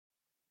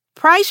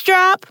Price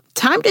drop?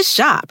 Time to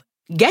shop.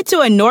 Get to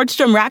a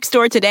Nordstrom Rack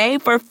store today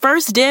for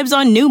first dibs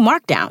on new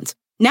markdowns.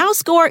 Now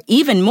score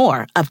even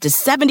more, up to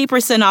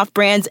 70% off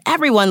brands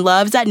everyone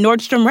loves at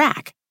Nordstrom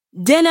Rack.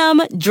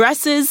 Denim,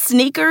 dresses,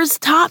 sneakers,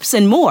 tops,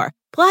 and more.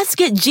 Plus,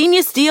 get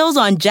genius deals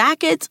on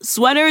jackets,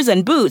 sweaters,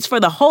 and boots for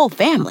the whole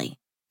family.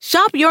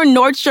 Shop your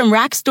Nordstrom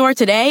Rack store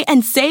today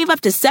and save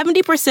up to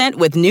 70%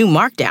 with new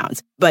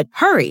markdowns. But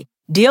hurry,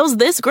 deals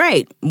this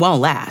great won't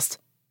last.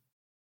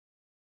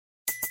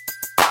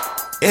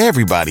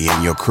 Everybody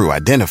in your crew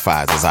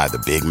identifies as either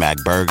Big Mac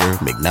Burger,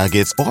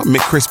 McNuggets, or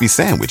McCrispy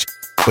Sandwich.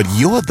 But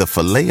you're the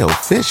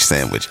Filet-O-Fish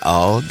Sandwich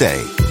all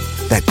day.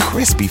 That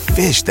crispy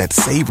fish, that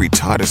savory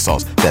tartar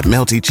sauce, that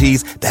melty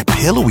cheese, that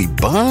pillowy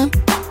bun.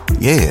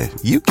 Yeah,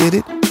 you get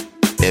it.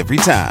 Every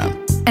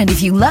time. And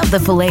if you love the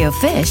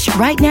Filet-O-Fish,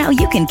 right now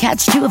you can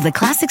catch two of the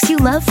classics you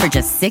love for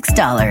just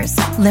 $6.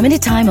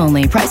 Limited time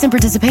only. Price and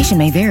participation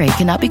may vary.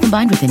 Cannot be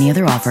combined with any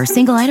other offer.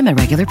 Single item at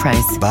regular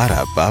price.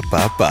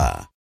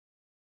 Ba-da-ba-ba-ba.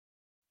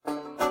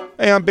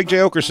 Hey, I'm Big J.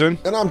 Okerson.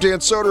 And I'm Dan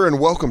Soder, and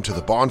welcome to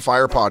the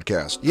Bonfire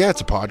Podcast. Yeah,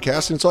 it's a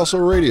podcast, and it's also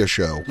a radio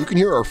show. You can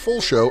hear our full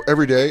show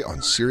every day on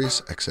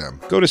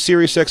SiriusXM. Go to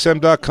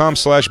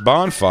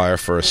SiriusXM.com/bonfire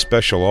for a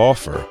special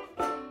offer.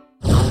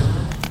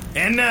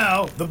 And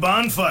now, The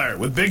Bonfire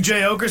with Big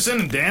J. Okerson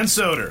and Dan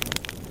Soder.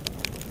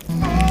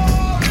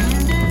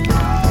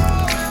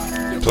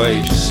 Play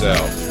it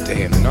yourself.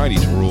 Damn, the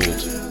 90s ruled.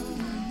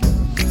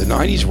 The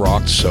 90s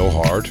rocked so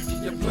hard.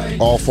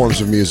 All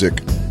forms of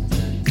music.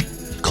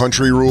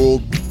 Country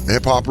ruled,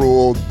 hip-hop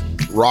ruled,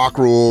 rock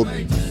ruled.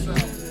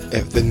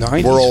 The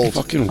 90s We're old.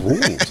 fucking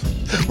ruled.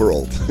 We're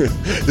old.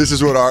 This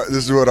is what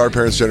our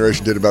parents'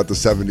 generation did about the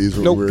 70s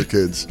when we were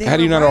kids. How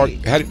do you not argue?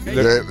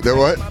 They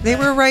what? They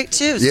were right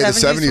too. Yeah, the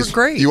 70s were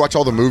great. You watch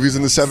all the movies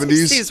in the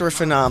 70s? 60s were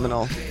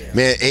phenomenal.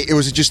 Man, it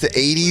was just the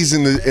 80s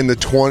and the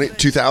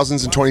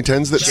 2000s and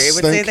 2010s that Jay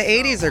would say the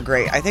 80s are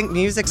great. I think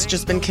music's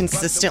just been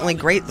consistently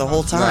great the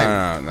whole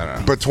time.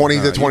 No. But 20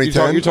 to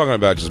 2010? You're talking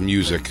about just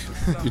music.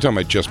 You're talking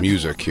about just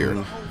music here.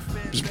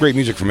 There's great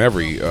music from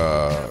every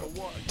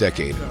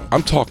decade.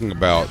 I'm talking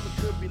about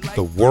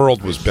the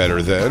world was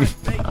better then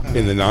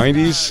in the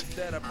 90s.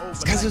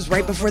 It's because it was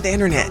right before the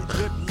internet.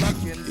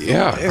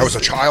 Yeah. I was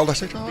a child. I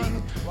said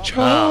child.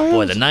 Oh,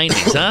 boy, the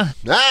 90s, huh?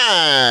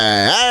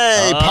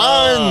 Hey,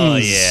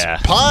 puns. Yeah.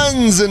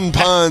 Puns and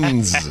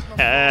puns.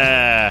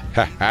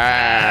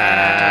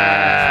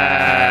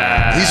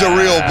 He's a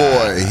real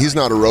boy. He's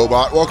not a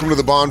robot. Welcome to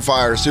the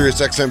Bonfire,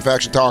 SiriusXM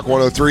Faction Talk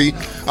 103.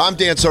 I'm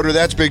Dan Soder.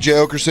 That's Big J.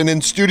 Okerson.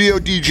 In studio,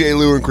 DJ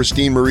Lou and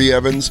Christine Marie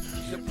Evans.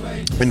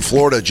 In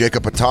Florida,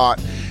 Jacob Patat.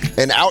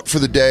 And out for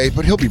the day,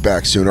 but he'll be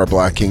back soon, our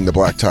Black King, the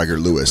Black Tiger,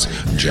 Lewis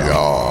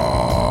Johnson.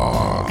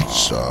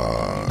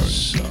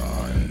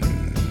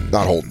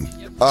 Not Holden.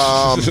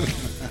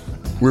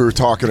 We were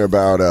talking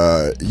about,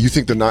 you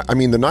think the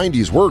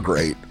 90s were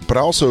great, but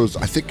I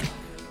think it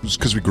was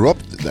because we grew up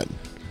then.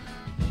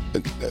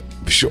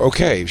 Sure,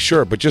 okay,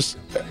 sure, but just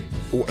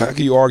how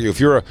can you argue if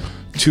you're a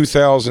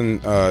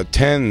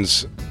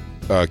 2010s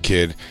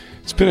kid?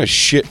 It's been a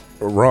shit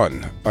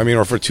run. I mean,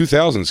 or for a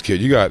 2000s kid,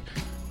 you got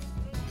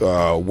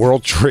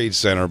World Trade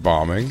Center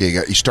bombing.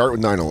 Yeah, you start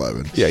with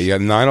 9/11. Yeah, you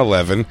got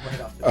 9/11.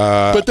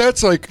 But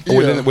that's like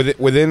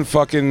within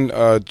fucking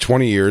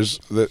 20 years,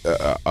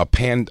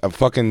 a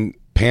fucking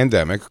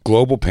pandemic,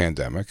 global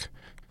pandemic.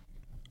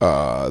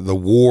 The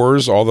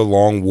wars, all the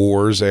long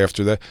wars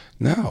after that.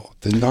 No,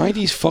 the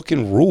 90s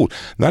fucking ruled.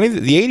 The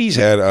 80s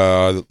had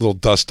a little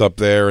dust up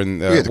there, and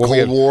we had the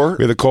Cold War.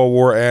 We had the Cold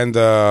War and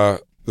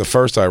the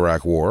first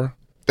Iraq War.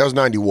 That was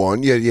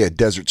 91. Yeah,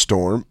 Desert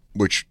Storm,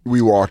 which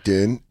we walked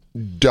in,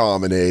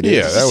 dominated.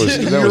 Yeah, that was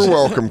You're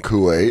welcome,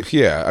 Kuwait.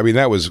 Yeah, I mean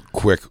that was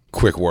quick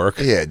work.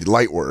 Yeah,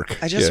 light work.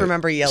 I just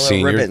remember yellow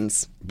Senior,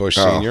 ribbons. Bush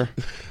Senior.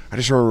 I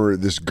just remember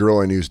this girl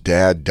I knew's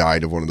dad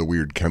died of one of the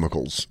weird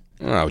chemicals.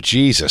 Oh,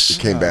 Jesus. He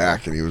came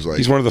back and he was like...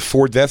 He's one of the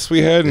 4 deaths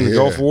we had in the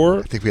Gulf War?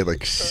 I think we had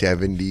like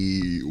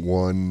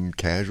 71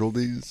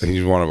 casualties. And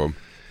he's one of them.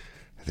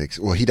 I think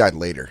so. Well, he died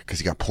later because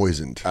he got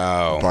poisoned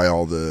by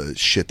all the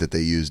shit that they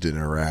used in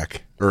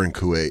Iraq or in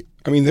Kuwait.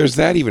 I mean, there's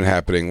that even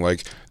happening.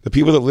 Like, the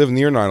people that live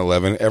near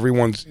 9/11,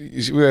 everyone's...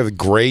 We have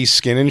gray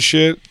skin and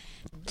shit.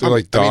 They're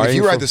like dying. I mean, if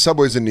you ride the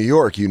subways in New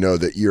York, you know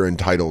that you're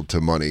entitled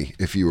to money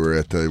if you were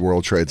at the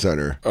World Trade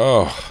Center.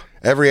 Oh...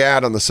 Every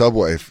ad on the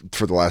subway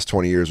for the last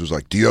 20 years was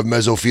like, do you have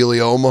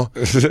mesothelioma?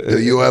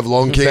 Do you have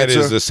lung cancer? That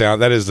is the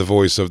sound. That is the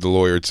voice of the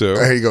lawyer, too.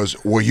 And he goes,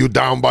 were you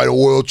down by the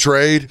World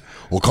Trade?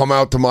 Well, come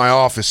out to my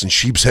office in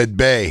Sheepshead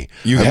Bay.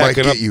 I might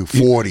get you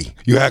 40.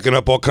 You hacking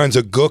up all kinds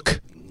of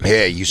gook?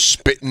 Yeah, you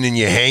spitting in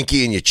your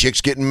hanky and your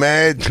chick's getting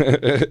mad?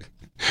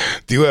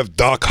 Do you have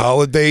Doc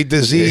Holliday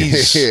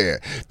disease? Yeah.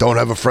 Don't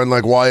have a friend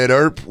like Wyatt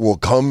Earp? Well,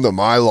 come to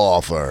my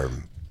law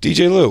firm.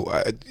 DJ Lou,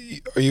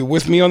 are you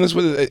with me on this?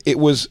 It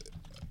was...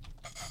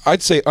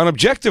 I'd say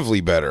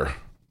unobjectively better.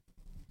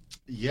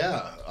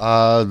 Yeah.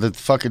 The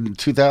fucking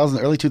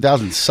early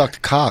 2000s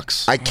sucked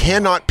cocks. I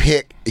cannot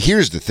pick.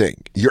 Here's the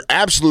thing. You're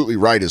absolutely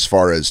right as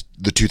far as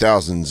the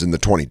 2000s and the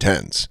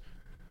 2010s.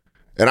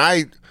 And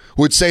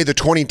would say the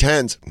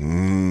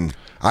 2010s.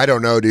 I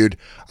don't know, dude.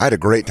 I had a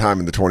great time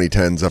in the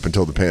 2010s up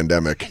until the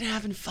pandemic. I've been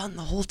having fun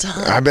the whole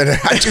time.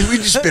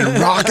 We've just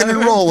been rocking and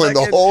rolling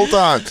the whole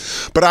time.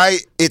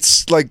 But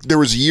it's like there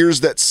was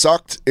years that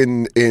sucked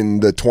in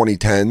the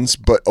 2010s,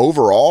 but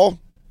overall,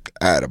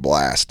 I had a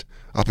blast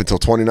up until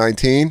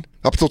 2019,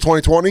 up until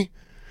 2020.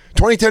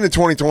 2010 to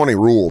 2020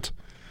 ruled.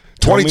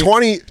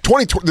 2020,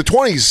 the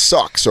 20s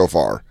suck so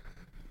far.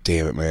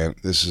 Damn it, man.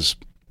 This is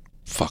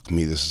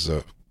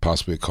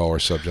possibly a caller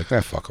subject.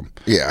 Fuck them.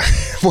 Yeah.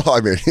 Well,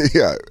 I mean,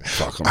 yeah.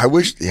 Fuck them. I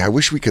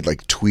wish we could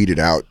like tweet it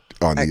out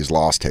on these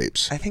lost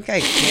tapes. I think I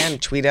can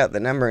tweet out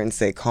the number and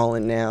say call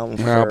in now.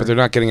 No, but they're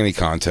not getting any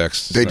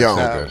context. They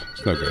don't.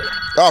 It's no good.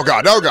 Oh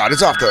God.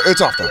 It's off the.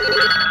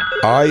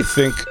 I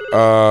think,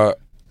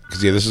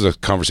 because this is a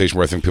conversation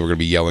where I think people are going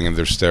to be yelling in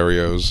their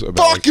stereos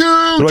about. Fuck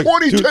you,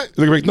 2010.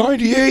 They're going to be like,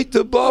 98,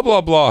 the blah, blah,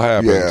 blah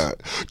happened. Yeah.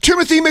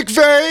 Timothy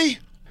McVeigh.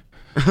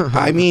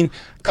 I mean,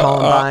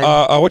 Columbine.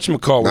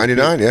 whatchamacallit?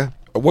 99, yeah.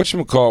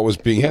 Whatchamacallit was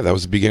being, that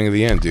was the beginning of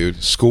the end,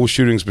 dude. School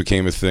shootings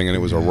became a thing, and it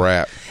was a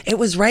wrap. It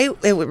was right.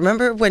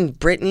 Remember when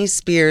Britney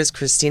Spears,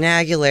 Christina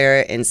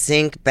Aguilera, and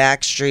NSYNC,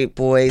 Backstreet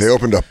Boys. They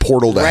opened a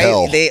portal to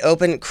hell.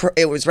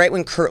 It was right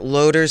when Kurt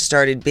Loder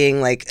started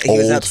being like, he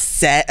was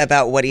upset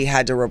about what he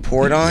had to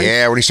report on.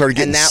 Yeah, when he started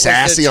getting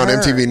sassy on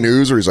MTV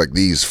News, where he's like,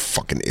 these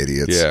fucking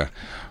idiots. Yeah.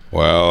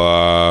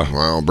 Well,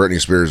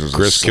 Britney Spears is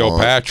Chris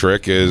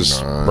Kilpatrick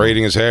is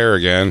braiding his hair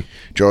again.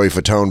 Joey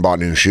Fatone bought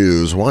new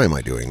shoes. Why am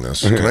I doing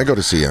this? Can I go to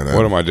CNN?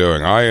 What am I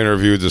doing? I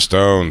interviewed the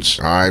Stones.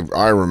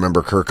 I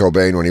remember Kurt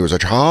Cobain when he was a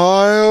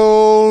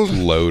child.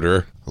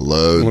 Loader.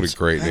 Loads. What a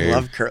great name. I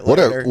love Kurt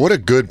Loder. What a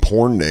good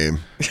porn name.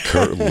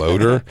 Kurt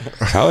Loder?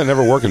 How did it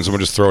never work and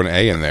someone just throw an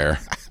A in there?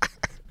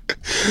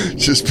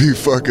 Just be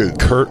fucking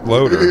Kurt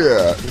Loder.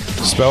 Yeah.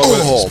 Spell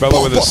it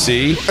with a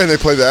C. And they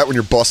play that when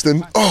you're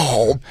busting.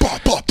 Oh, I'm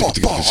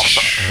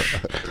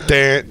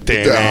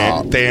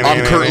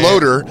Kurt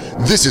Loder.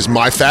 This is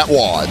my fat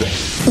wad.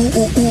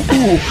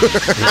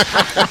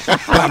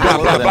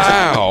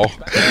 Wow.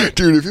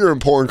 Dude, if you're in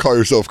porn, call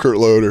yourself Kurt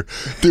Loder.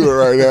 Do it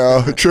right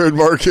now.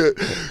 Trademark it.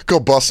 Go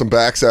bust some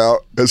backs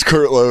out as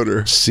Kurt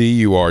Loder.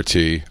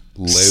 C-U-R-T.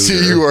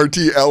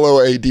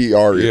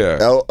 C-U-R-T-L-O-A-D-R. Yeah.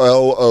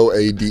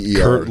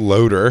 L-O-A-D-E-R. Kurt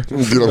Loder.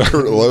 Dude, I'm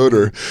Kurt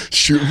Loder.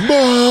 Shoot,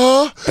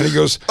 ma. And he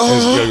goes,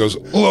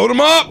 load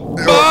him up.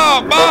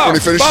 When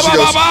he finishes, he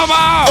goes,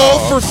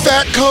 oh, for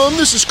fat cum,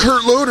 this is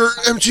Kurt Loder,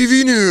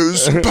 MTV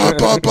News. Ba,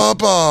 ba, ba,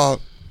 ba.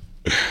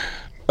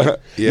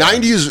 Yeah.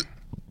 90s,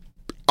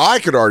 I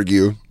could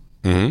argue,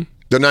 the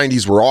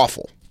 90s were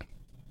awful.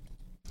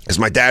 Because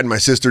my dad and my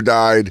sister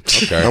died.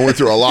 Okay. I went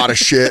through a lot of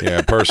shit.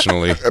 Yeah,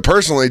 personally.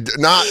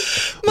 Not.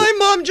 My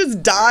mom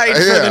just died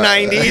for the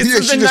 90s. Yeah,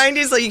 The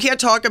 90s, like, you can't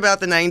talk about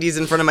the 90s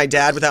in front of my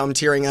dad without him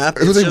tearing up.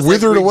 They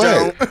withered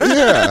away.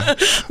 Yeah.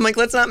 I'm like,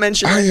 let's not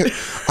mention it.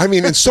 I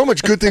mean, and so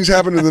much good things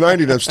happened in the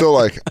 90s. And I'm still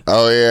like,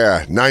 oh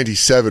yeah,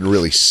 97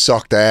 really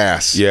sucked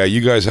ass. Yeah,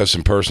 you guys have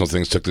some personal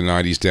things took the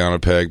 90s down a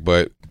peg,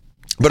 but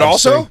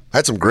also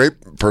had some great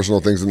personal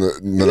things in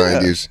the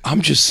 90s.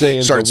 I'm just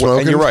saying. Started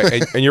smoking. And you're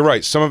right. And you're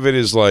right. Some of it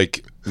is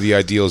like the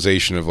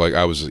idealization of like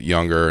I was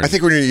younger. I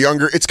think when you're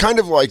younger, it's kind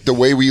of like the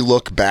way we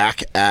look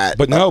back at.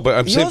 But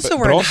I'm you saying. also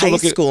were in high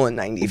school in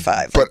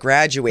 95. Like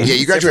graduated. Yeah,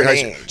 you graduated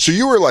high school. So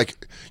you were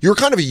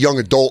kind of a young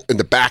adult in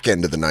the back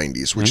end of the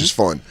 90s, which is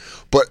fun.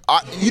 But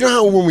you know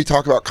how when we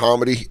talk about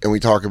comedy and we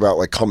talk about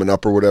like coming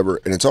up or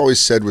whatever, and it's always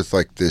said with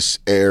like this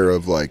air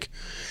of like,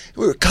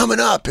 we were coming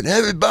up and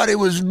everybody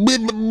was bleh,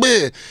 bleh,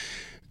 bleh.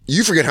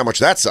 You forget how much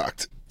that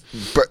sucked.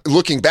 But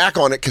looking back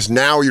on it, because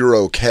now you're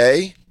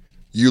okay,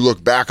 you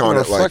look back on it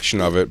like... The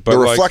reflection of it. But the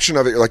reflection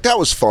of it, you're like, that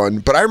was fun.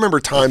 But I remember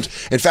times...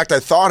 In fact,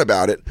 I thought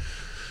about it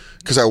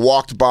because I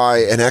walked by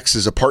an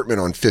ex's apartment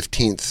on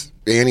 15th,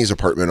 Annie's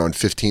apartment on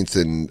 15th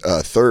and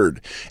 3rd.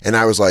 And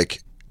I was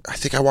like, I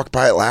think I walked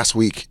by it last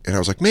week. And I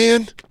was like,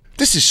 man...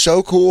 This is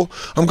so cool.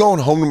 I'm going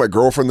home to my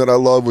girlfriend that I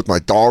love with my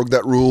dog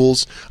that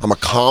rules. I'm a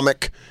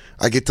comic.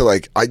 I get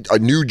to a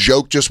new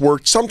joke just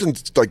worked, something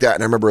like that.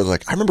 And I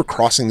remember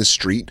crossing the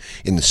street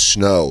in the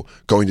snow,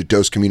 going to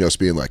Dos Caminos,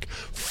 being like,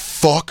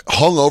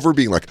 hungover,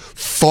 being like,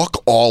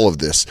 fuck all of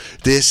this.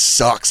 This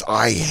sucks.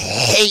 I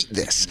hate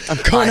this. I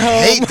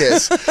hate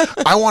this.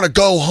 I want to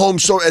go home.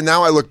 And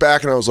now I look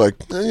back and I was like,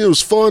 it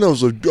was fun. I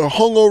was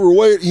hungover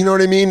weight. You know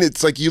what I mean?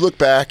 It's like you look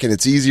back and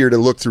it's easier to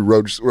look through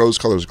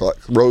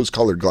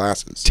rose-colored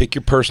glasses. Take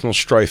your personal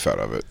strife out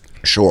of it.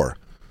 Sure.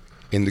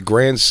 In the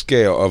grand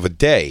scale of a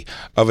day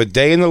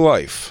in the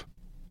life,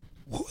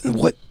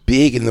 what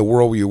big in the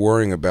world were you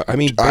worrying about? I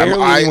mean,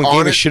 barely anyone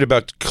gave a shit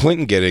about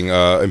Clinton getting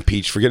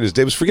impeached for getting his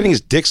dick. It was for getting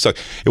his dick sucked.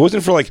 It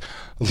wasn't for like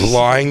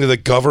lying to the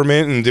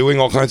government and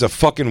doing all kinds of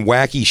fucking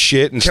wacky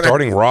shit and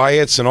starting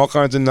riots and all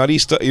kinds of nutty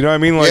stuff. You know what I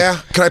mean? Like,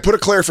 yeah. Can I put a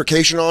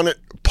clarification on it?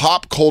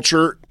 Pop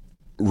culture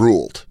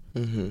ruled.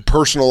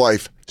 personal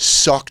life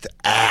sucked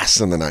ass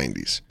in the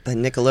 90s. The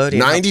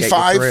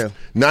Nickelodeon.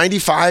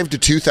 95 to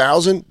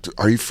 2000.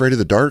 Are You Afraid of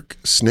the Dark?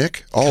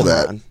 Snick? All Come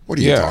that. on. What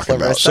are you talking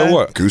about? So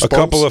what? Goosebumps? A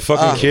couple of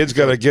fucking kids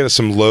got to get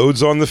some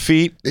loads on the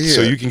feet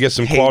so you can get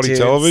some quality dude,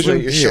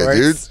 television. your Yeah,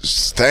 dude.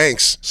 shorts.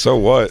 Thanks. So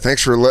what?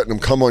 Thanks for letting them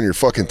come on your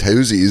fucking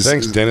toesies.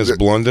 Thanks, Dennis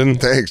Blunden.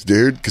 Thanks,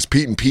 dude. Because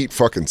Pete and Pete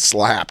fucking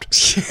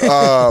slapped.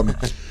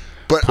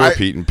 But Poor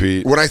Pete and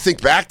Pete. When I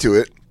think back to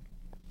it,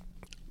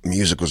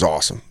 music was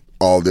awesome.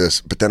 All this.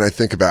 But then I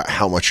think about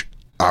how much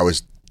I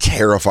was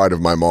terrified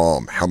of my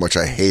mom, how much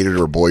I hated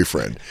her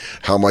boyfriend,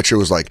 how much it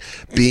was like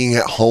being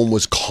at home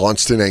was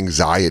constant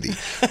anxiety,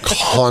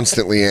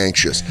 constantly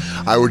anxious.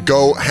 I would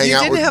go hang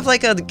out. You didn't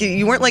have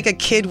you weren't like a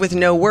kid with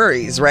no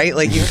worries, right?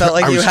 Like you felt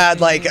like you had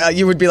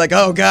you would be like,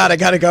 oh God, I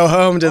got to go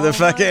home to the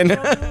fucking.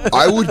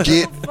 I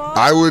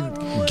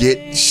would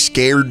get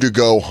scared to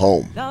go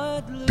home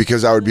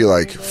because I would be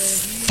like,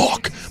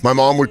 fuck. My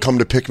mom would come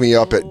to pick me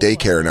up at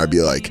daycare and I'd be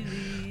like,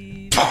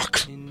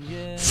 fuck.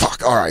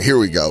 All right, here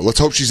we go. Let's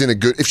hope she's in a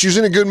good... If she's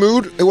in a good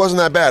mood, it wasn't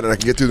that bad and I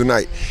could get through the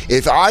night.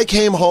 If I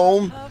came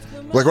home...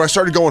 Like when I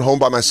started going home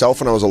by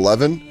myself when I was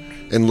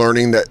 11 and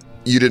learning that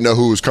you didn't know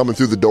who was coming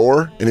through the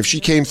door, and if she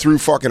came through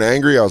fucking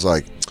angry, I was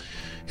like,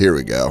 here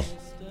we go.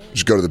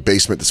 Just go to the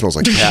basement that smells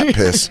like cat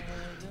piss.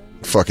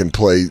 Fucking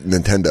play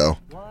Nintendo.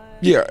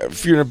 Yeah,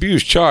 if you're an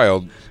abused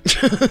child, the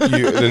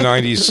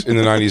 90s,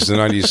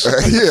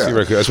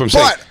 Yeah. that's what I'm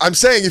saying. But I'm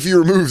saying if you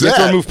remove You have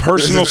that... to remove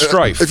personal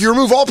strife. If you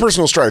remove all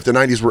personal strife, the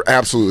 90s were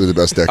absolutely the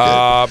best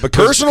decade.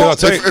 Because Personal, I'll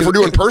tell you- if we're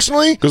doing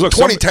personally, 'cause look,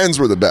 2010s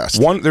were the best.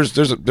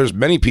 There's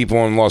many people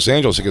in Los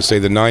Angeles that can say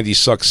the 90s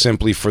sucked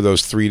simply for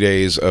those 3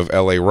 days of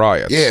LA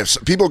riots. Yeah, if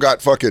people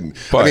got fucking...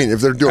 But I mean,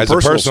 if they're doing as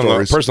personal a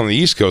stories... person on the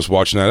East Coast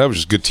watching that was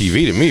just good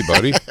TV to me,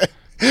 buddy.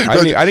 I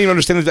didn't even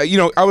understand that. You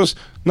know, I was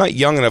not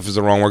young enough is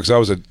the wrong word because I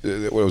was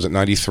what was it,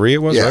 93? It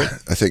was, Yeah, right?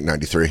 I think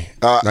 93.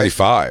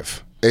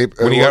 95. You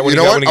know what?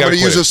 I'm going to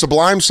use a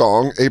Sublime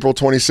song, April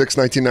 26,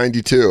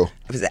 1992.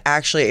 It was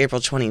actually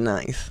April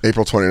 29th.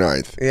 April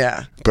 29th.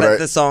 Yeah, But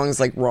the song's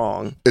like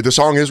wrong, The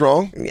song is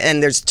wrong?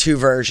 and there's two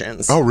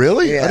versions. Oh,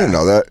 really? Yeah. I didn't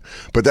know that.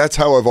 But that's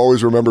how I've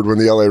always remembered when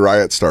the LA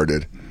riot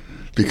started.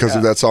 Because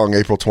of that song,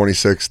 April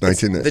 26,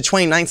 1990. The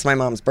 29th's my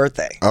mom's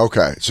birthday,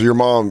 Okay, so your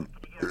mom...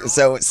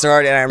 so it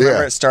started. And I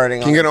remember it starting.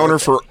 Can you get an owner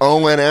for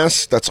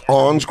ONS? That's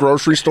On's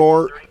Grocery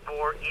Store.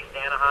 34 East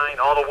Anaheim.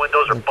 All the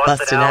windows are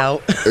busted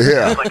out.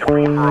 Yeah. Like a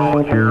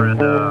free-for-all here, and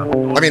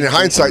I mean, in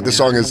hindsight, the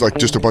song is like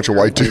just a bunch of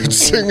white dudes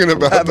singing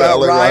about the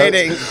LA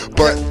rioting. riot.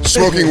 But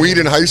smoking weed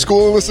in high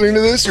school and listening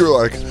to this, you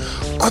were like,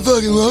 I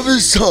fucking love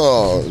this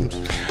song.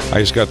 I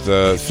just got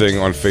the thing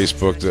on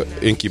Facebook, the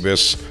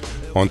Incubus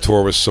on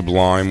tour with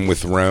Sublime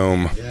with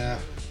Rome. Yeah.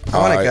 I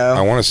want to go.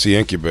 I want to see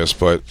Incubus,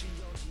 but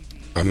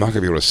I'm not going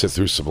to be able to sit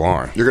through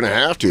Sublime. You're going to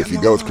have to if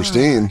you go with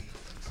Christine.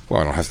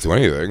 Well, I don't have to do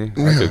anything.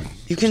 I could,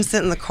 You can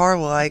sit in the car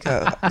while I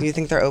go. Do you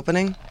think they're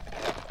opening?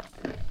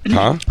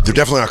 huh? They're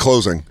definitely not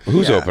closing.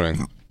 Who's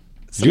opening?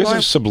 Do you guys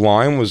have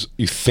Sublime was?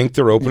 You think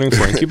they're opening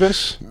for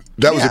Incubus?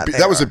 That was Yeah, that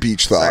they was a are.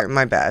 beach thought. Sorry,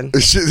 my bad.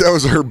 That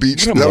was her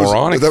beach. What a that was,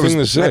 moronic that was,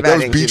 thing to say. That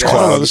was bad, beach Incubus. I don't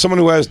know. cloud. There's someone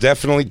who has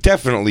definitely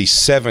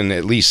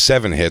at least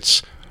seven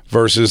hits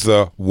versus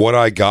the What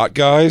I Got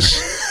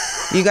guys.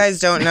 You guys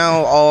don't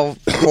know all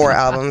 4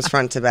 albums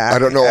front to back. I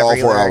don't know all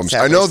every 4 lyric, albums. I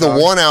every know the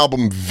song. one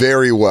album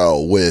very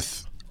well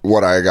with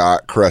What I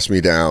Got, Caress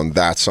Me Down,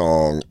 that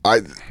song.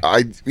 I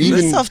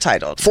even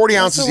self-titled. 40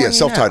 That's ounces, the yeah, one you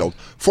self-titled.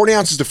 40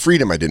 Ounces to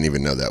Freedom, I didn't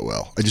even know that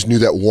well. I just knew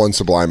that one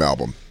Sublime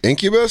album.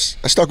 Incubus,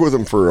 I stuck with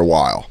them for a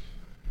while.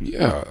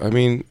 Yeah, I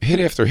mean, hit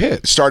after hit.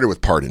 It started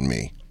with Pardon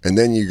Me, and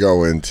then you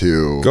go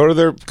into... Go to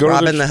their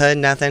Robin the Hood,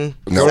 nothing.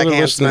 Go to their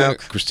Secondhand list and Smoke.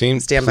 Christine,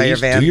 Stand by Your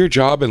please Van. do your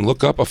job and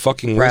look up a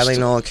fucking Bradley list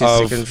Noel,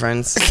 Acoustic of and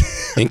Friends.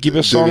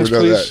 Incubus Didn't songs, even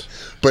know please. that.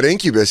 But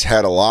Incubus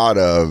had a lot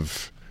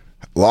of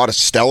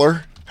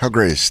Stellar. How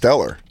great is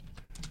Stellar?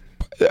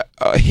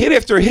 Hit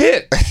after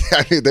hit.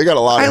 I mean, they got a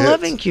lot I of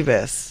love hits.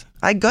 Incubus.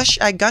 I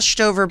gushed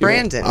over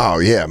Brandon. Oh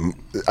yeah,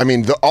 I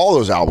mean all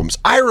those albums.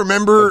 I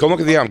remember. Don't look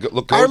at the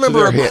album. Go I remember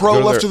to A their hit. Crow Go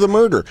to Left their- to the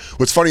Murder.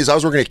 What's funny is I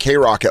was working at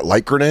K-Rock at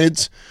Light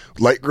Grenades.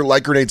 Light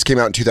Grenades came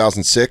out in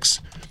 2006,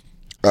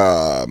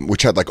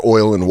 which had like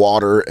Oil and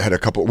Water. It had a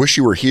couple. Wish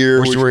You Were Here.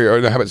 Wish You Were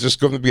Here. How about just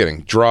go from the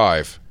beginning?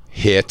 Drive,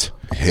 hit,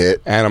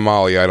 Hit.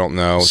 Animalia, I don't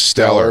know.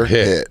 Stellar,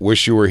 hit.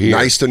 Wish You Were Here.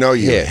 Nice to Know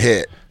You.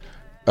 Hit.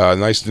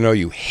 Nice to Know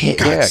You. Hit.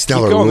 God, Yeah,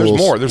 Stellar keep going. rules. There's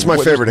more. There's It's my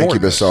more- favorite there's more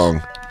Incubus to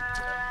song.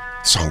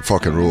 Song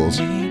fucking rules.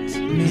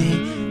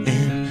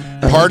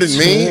 Pardon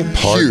Me.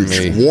 Pardon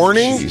Huge. me.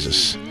 Warning.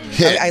 Jesus.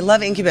 Hit. I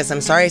love Incubus.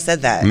 I'm sorry I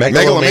said that.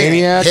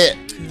 Megalomaniac. Hit.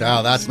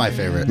 Oh, that's my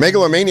favorite.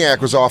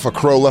 Megalomaniac was off A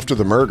Crow Left to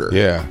the Murder.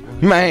 Yeah.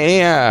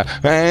 Yeah.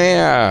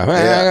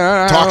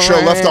 Talk show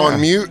left on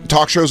mute.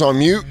 Talk shows on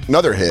mute.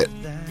 Another hit.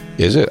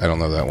 Is it? I don't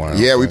know that one. I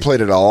don't Yeah, we think.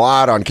 played it a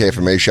lot on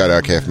KFMA. Shout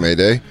out KFMA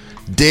Day.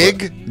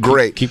 Dig,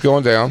 great. Keep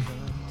going down.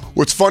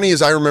 What's funny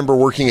is I remember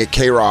working at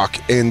K-Rock,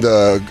 and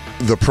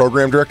the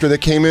program director that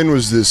came in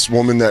was this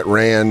woman that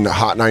ran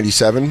Hot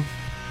 97.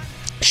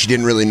 she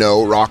didn't really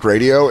know rock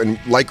radio, and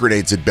Light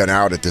Grenades had been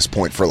out at this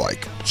point for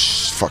like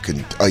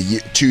fucking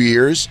 2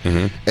 years,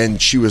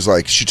 and she was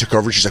like, she took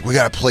over and she's like, we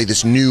gotta play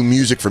this new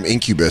music from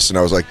Incubus, and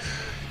I was like,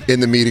 in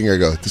the meeting I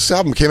go, this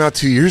album came out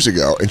 2 years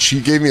ago, and she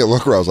gave me a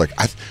look where I was like,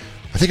 I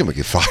think I'm gonna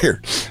get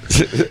fired,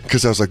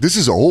 because I was like, this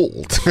is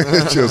old.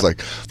 She was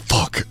like,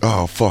 fuck,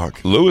 oh fuck.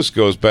 Lewis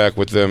goes back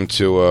with them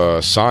to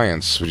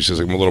Science, which is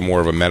like a little more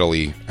of a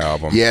metal-y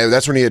album. Yeah,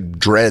 that's when he had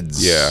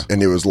dreads. Yeah,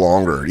 and it was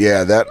longer.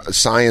 Yeah, that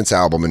Science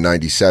album in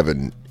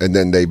 '97, and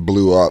then they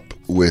blew up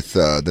with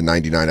the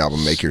 '99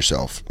 album Make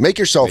Yourself. Make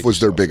Yourself was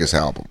their biggest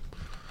album.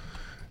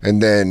 And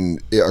then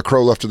A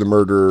Crow Left to the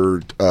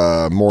Murder,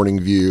 Morning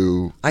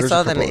View. I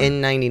saw them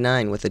in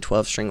 '99 with a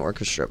 12-string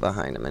orchestra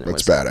behind them, and it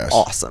was badass.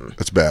 Awesome.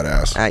 That's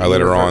badass. I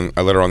let her on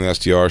the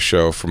SDR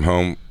show from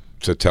home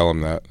to tell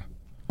him that.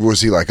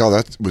 Was he like,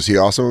 was he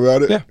awesome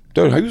about it? Yeah,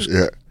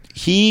 dude,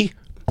 he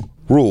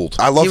ruled.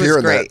 I love he was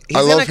hearing great. that.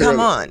 He's gonna come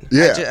on.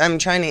 Yeah, I'm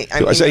trying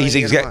to. I say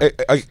he's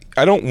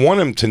I don't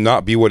want him to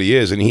not be what he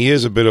is, and he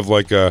is a bit of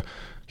like a.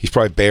 He's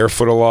probably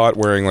barefoot a lot,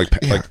 wearing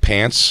like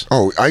pants.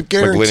 Oh, I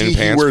guarantee like linen he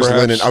pants, wears perhaps.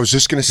 linen. I was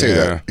just going to say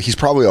that. He's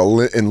probably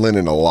in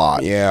linen a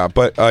lot. Yeah,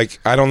 but like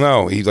I don't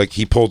know.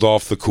 He pulled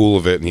off the cool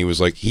of it, and he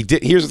was like he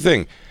did. Here's the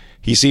thing,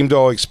 he seemed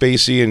all like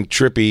spacey and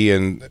trippy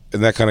and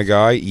that kind of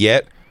guy.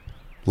 Yet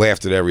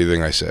laughed at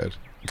everything I said.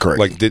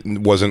 Correct. Like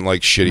wasn't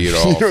like shitty at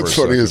all. You know what's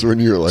funny is when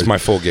you're like, it's my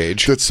full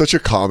gauge. That's such a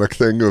comic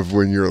thing of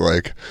when you're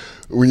like.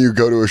 When you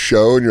go to a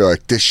show and you're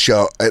like, this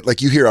show,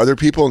 like you hear other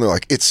people and they're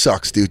like, it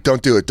sucks, dude,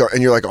 don't do it.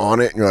 And you're like on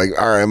it and you're like,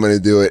 all right, I'm going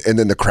to do it. And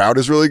then the crowd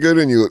is really good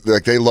and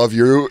they love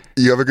you.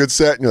 You have a good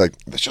set and you're like,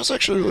 this show's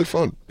actually really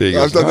fun.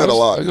 I've done that a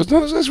lot. He goes,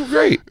 no, that's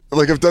great.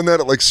 Like I've done that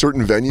at like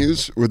certain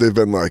venues where they've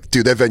been like,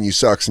 dude, that venue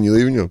sucks. And you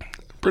leave and you're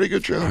like, pretty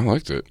good show. I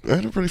liked it. I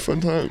had a pretty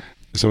fun time.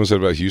 Someone said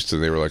about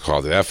Houston, they were like,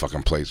 oh, that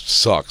fucking place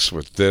sucks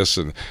with this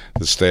and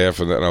the staff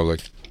and that. And I was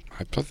like,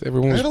 I thought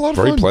everyone was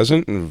very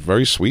pleasant and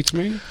very sweet to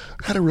me.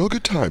 I had a real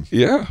good time.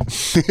 Yeah.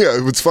 Yeah.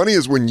 What's funny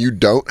is when you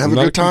don't have a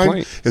good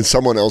time and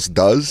someone else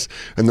does,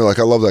 and they're like,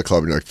 I love that club.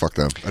 And you're like, fuck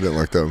them. I didn't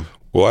like them.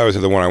 Well, I was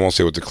the one, I won't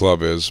say what the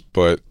club is,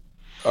 but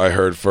I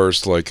heard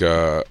first, like,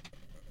 I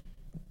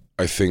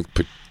think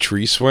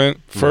Patrice went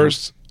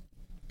first,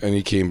 and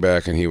he came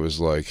back and he was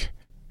like,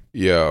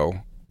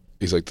 yo,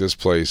 he's like, this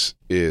place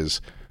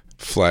is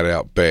flat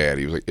out bad.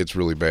 He was like, it's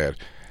really bad.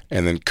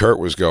 And then Kurt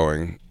was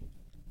going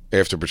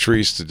after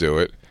Patrice to do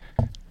it,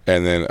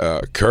 and then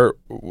Kurt,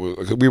 we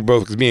were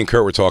both, because me and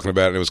Kurt were talking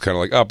about it, and it was kind of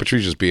like, oh,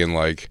 Patrice just being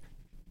like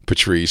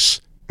Patrice.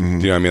 You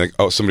know what I mean? Like,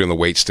 oh, somebody on the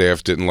wait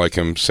staff didn't like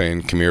him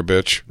saying "come here,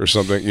 bitch" or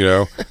something, you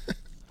know?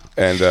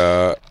 and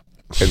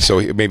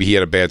so maybe he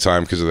had a bad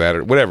time because of that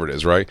or whatever it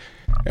is, right?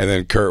 And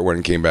then Kurt went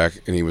and came back,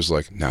 and he was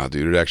like, nah,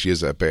 dude, it actually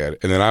is that bad.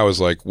 And then I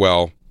was like,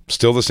 well,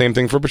 still the same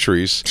thing for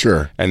Patrice.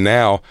 Sure. And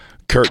now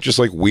Kurt just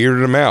like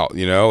weirded him out,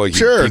 you know? Like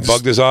sure, he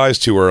bugged his eyes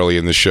too early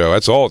in the show.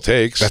 That's all it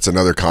takes. That's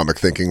another comic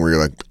thinking where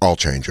you're like, I'll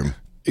change him.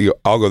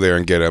 I'll go there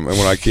and get him. And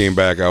when I came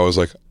back, I was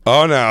like,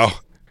 oh no,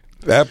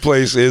 that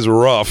place is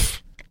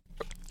rough.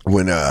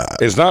 When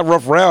it's not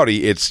rough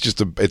rowdy, it's just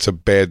it's a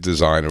bad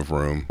design of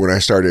room. When I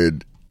first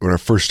started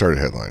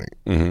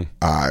headlining,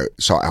 I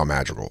saw Al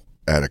Madrigal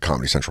at a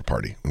Comedy Central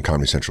party when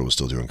Comedy Central was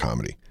still doing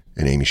comedy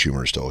and Amy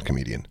Schumer is still a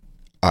comedian.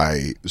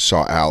 I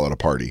saw Al at a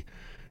party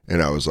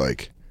and I was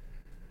like,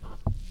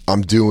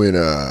 I'm doing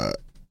Off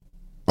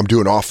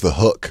the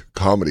Hook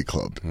Comedy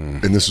Club,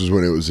 and this was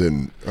when it was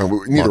in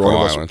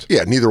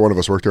neither one of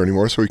us worked there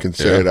anymore, so we can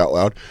say it out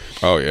loud.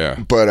 Oh yeah,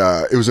 but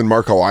it was in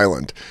Marco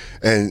Island,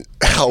 and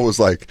Al was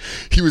like,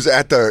 he was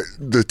at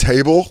the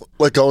table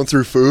like going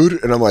through food,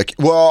 and I'm like,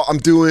 well, I'm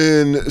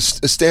doing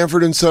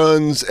Stanford and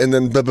Sons, and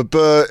then blah, blah,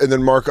 blah, and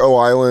then Marco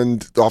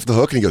Island Off the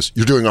Hook, and he goes,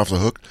 you're doing Off the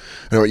Hook?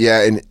 And I went,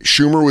 yeah, and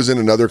Schumer was in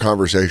another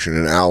conversation,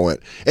 and Al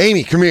went,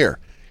 Amy, come here.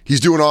 He's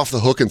doing Off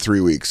the Hook in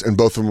 3 weeks. And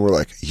both of them were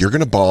like, you're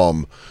going to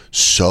bomb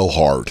so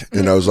hard.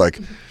 And I was like,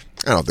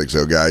 I don't think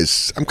so,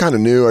 guys. I'm kind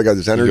of new. I got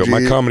this energy.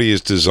 My comedy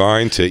is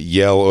designed to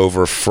yell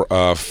over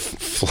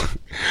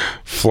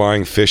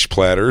flying fish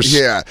platters.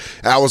 Yeah.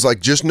 I was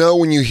like, just know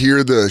when you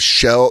hear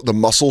the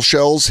mussel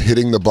shells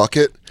hitting the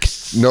bucket,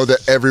 know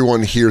that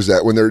everyone hears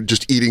that when they're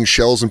just eating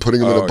shells and putting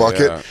them in a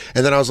bucket. Yeah.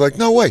 And then I was like,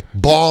 no way.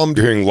 Bombed.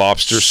 You're hearing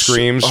lobster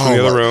screams from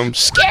the other room.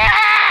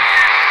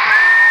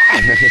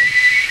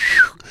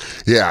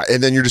 Yeah,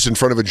 and then you're just in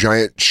front of a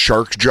giant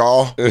shark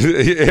jaw,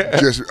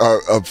 just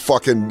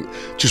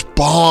just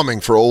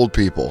bombing for old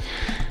people.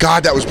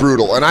 God, that was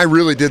brutal. And I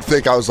really did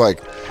think, I was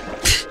like,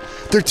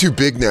 they're too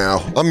big now.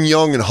 I'm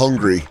young and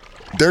hungry.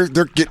 They're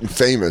getting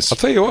famous. I'll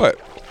tell you what,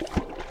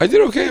 I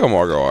did okay on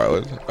Marco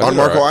Island.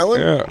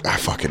 Island? Yeah, I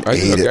fucking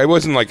ate it. It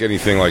wasn't like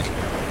anything like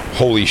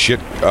holy shit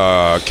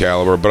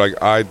caliber, but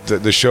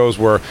the shows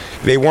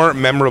they weren't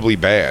memorably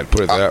bad,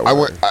 put it that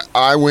way.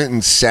 I went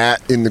and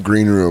sat in the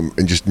green room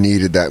and just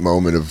needed that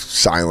moment of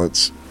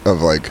silence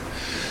of like,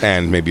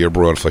 and maybe a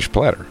broiled fish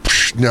platter.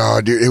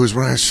 No, dude, it was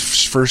when I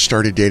first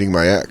started dating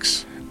my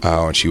ex.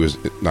 Oh, and she was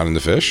not into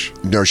fish?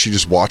 No, she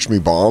just watched me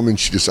bomb, and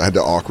I had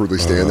to awkwardly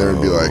stand there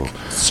and be like,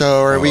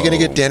 so are we going to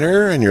get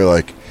dinner? And you're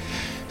like,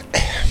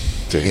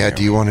 Damn. Yeah,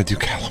 do you want to do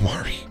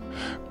calamari?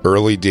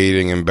 Early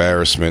dating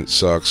embarrassment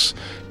sucks.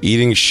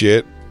 Eating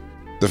shit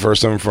the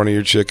first time in front of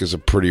your chick is a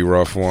pretty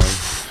rough one.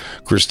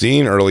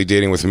 Christine, early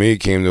dating with me,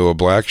 came to a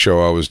black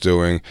show I was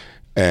doing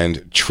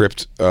and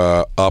tripped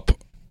up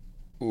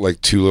like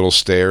 2 little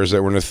stairs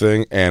that were in a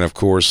thing, and of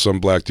course some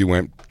black dude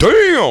went,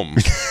 damn,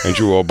 and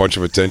drew a bunch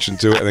of attention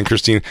to it. And then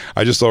Christine,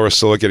 I just saw her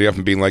still getting up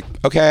and being like,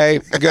 okay,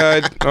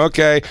 good,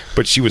 okay,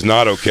 but she was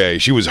not okay.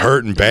 She was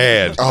hurting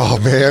bad. Oh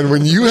man,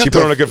 when you have she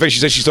put on a good face.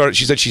 She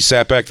said she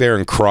sat back there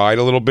and cried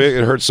a little bit.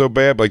 It hurt so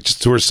bad, like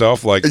just to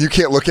herself, like, and you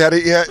can't look at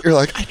it yet. You're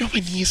like, I know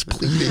my knee's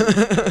bleeding.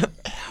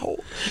 Ow.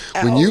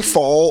 When you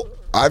fall,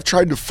 I've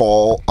tried to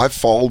fall. I've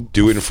fallen.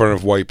 Do it in front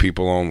of white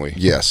people only.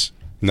 Yes.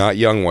 Not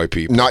young white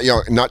people. Not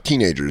young, not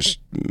teenagers.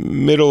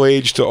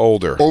 Middle-aged to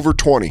older. Over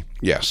 20.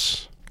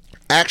 Yes.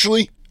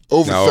 Actually,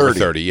 over 30. Over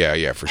 30,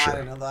 yeah, for sure. I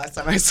don't know. The last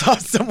time I saw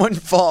someone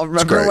fall,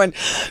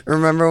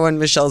 remember when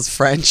Michelle's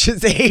French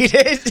is ate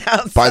it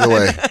outside? By the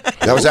way,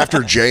 that was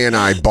after Jay and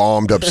I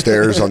bombed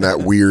upstairs on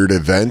that weird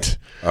event.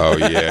 Oh,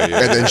 yeah.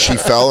 And then she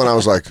fell, and I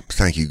was like,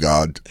 thank you,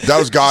 God. That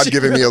was God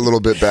giving me a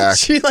little bit back.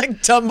 She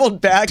like tumbled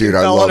back Dude,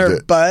 and fell on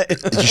her butt.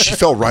 She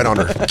fell right on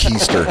her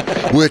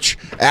keister, which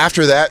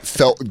after that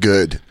felt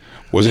good.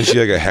 Wasn't she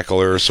like a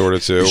heckler sort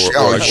of too?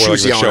 Or like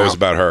the show was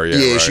about her?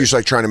 Yeah, right. She was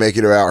like trying to make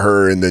it about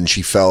her, and then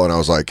she fell, and I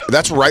was like,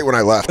 that's right when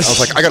I left. I was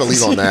like, I got to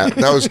leave on that.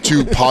 That was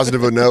too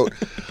positive a note.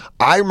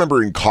 I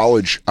remember in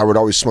college, I would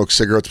always smoke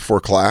cigarettes before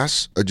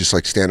class. I'd just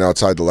like stand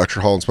outside the lecture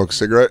hall and smoke a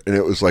cigarette, and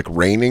it was like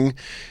raining.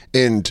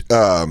 And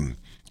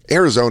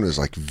Arizona is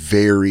like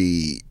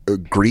very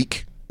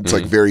Greek. It's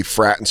like very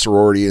frat and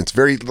sorority, and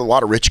it's a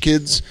lot of rich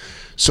kids.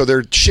 So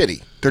they're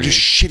shitty. They're just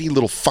shitty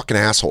little fucking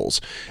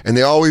assholes. And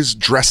they always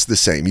dress the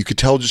same. You could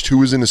tell just who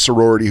was in a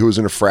sorority, who was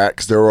in a frat,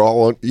 because they were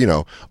all,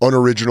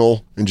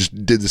 unoriginal and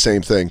just did the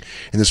same thing.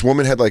 And this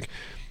woman had like,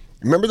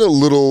 remember the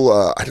little,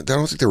 I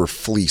don't think they were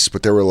fleece,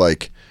 but they were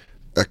like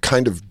a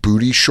kind of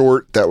booty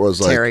short that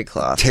was like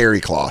terry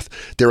cloth.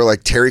 They were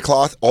like terry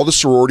cloth. All the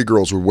sorority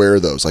girls would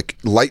wear those, like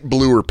light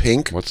blue or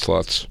pink. What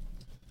sluts?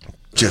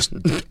 Just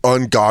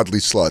ungodly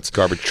sluts.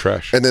 Garbage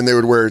trash. And then they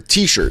would wear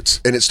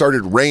t-shirts, and it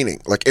started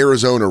raining, like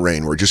Arizona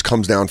rain, where it just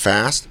comes down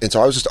fast. And so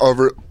I was just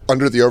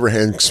under the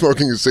overhang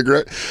smoking a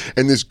cigarette,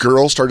 and this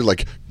girl started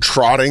like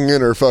trotting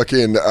in her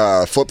fucking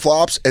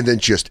flip-flops, and then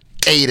just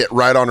ate it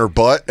right on her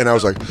butt. And I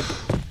was like,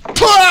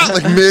 Pah!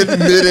 Like mid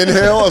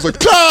inhale, I was like,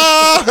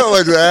 Pah!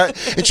 Like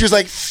that, and she was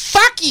like,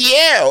 fuck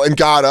you, and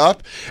got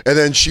up, and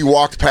then she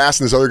walked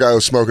past, and this other guy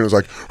was smoking, was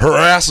like, her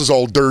ass is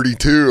all dirty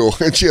too,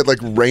 and she had like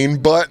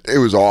rain butt. It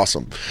was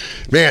awesome,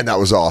 man. That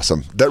was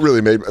awesome. That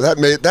really made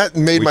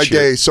my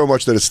day so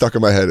much that it stuck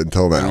in my head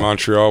until now. In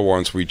Montreal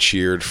once, we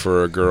cheered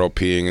for a girl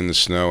peeing in the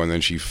snow, and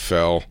then she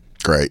fell.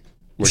 Great.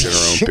 Looking at her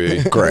own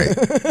pee.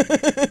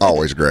 Great.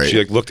 Always great. She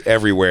like looked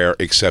everywhere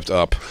except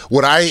up.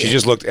 She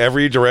just looked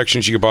every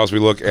direction she could possibly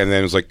look, and then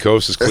it was like,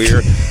 coast is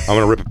clear. I'm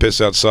gonna rip a piss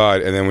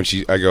outside. And then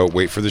I go,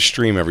 wait for the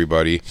stream,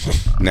 everybody,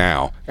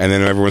 now. And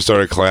then everyone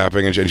started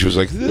clapping, and she was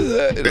like,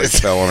 it like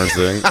fell on her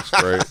thing. It's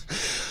great.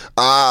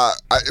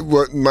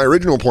 My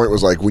original point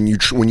was like when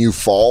you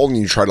fall and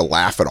you try to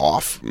laugh it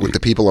off with the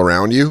people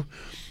around you.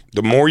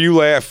 The more you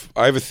laugh,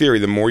 I have a theory.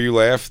 The more you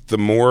laugh, the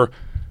more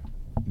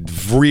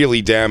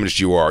really damaged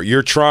you are.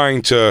 You're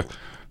trying to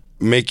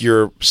make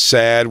your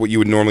sad what you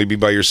would normally be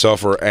by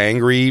yourself or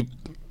angry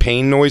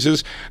pain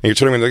noises, and you're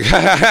turning around like,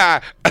 ha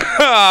ha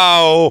ha,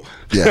 oh,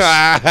 yes.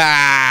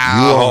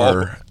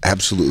 You are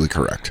absolutely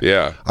correct.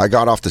 Yeah. I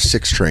got off the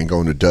 6 train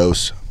going to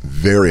Dose,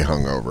 very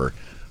hungover,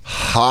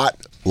 hot,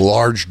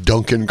 large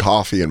Dunkin'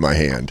 coffee in my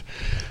hand.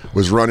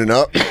 Was running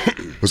up,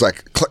 was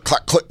like click,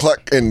 clack, click,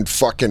 clack, and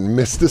fucking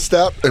missed a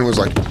step, and was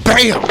like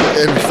bam,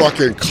 and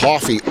fucking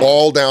coffee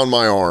all down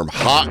my arm,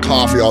 hot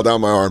coffee all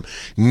down my arm,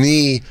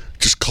 knee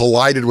just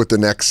collided with the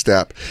next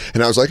step,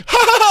 and I was like,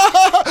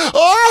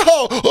 oh,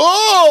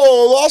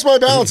 lost my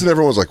balance, and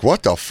everyone was like,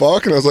 what the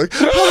fuck? And I was like,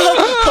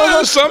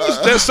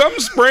 there's something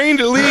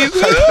sprained at least.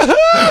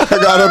 I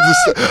got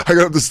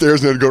up the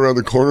stairs and I had to go around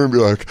the corner and be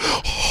like,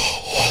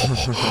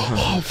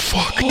 oh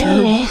fuck,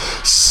 dude,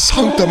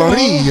 Santa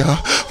Maria,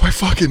 my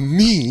fucking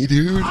knee,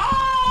 dude.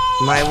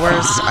 My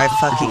worst, I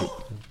fucking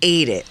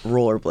ate it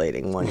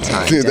rollerblading one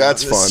time. Dude,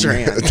 that's fun.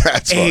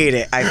 That's fun. Ate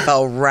it. I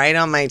fell right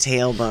on my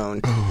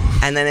tailbone.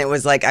 And then it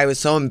was like, I was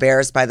so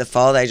embarrassed by the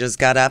fall that I just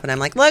got up and I'm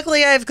like,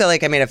 luckily I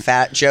made a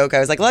fat joke. I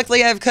was like,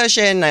 luckily I have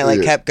cushion. And I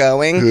kept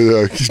going.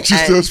 Yeah,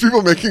 just those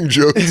people making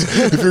jokes.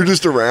 If you're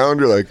just around,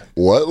 you're like,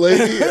 what,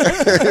 lady?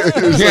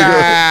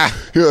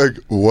 You're like,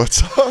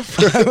 what's up?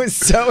 I was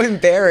so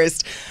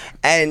embarrassed.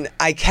 And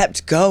I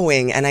kept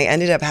going, and I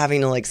ended up having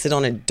to like sit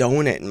on a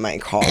donut in my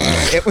car.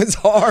 It was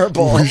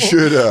horrible. We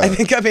should. I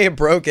think I may have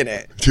broken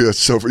it. Dude, that's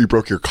so. You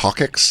broke your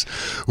coccyx.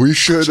 We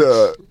should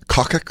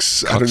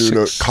coccyx. I don't even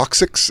know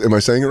coccyx. Am I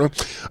saying it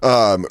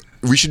wrong?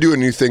 We should do a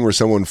new thing where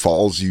someone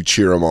falls, you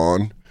cheer them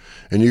on,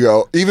 and you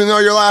go, even though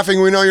you're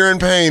laughing, we know you're in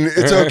pain.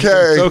 It's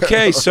okay. It's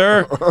okay,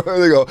 sir.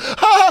 They go,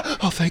 ah,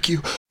 oh, thank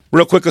you.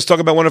 Real quick, let's talk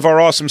about one of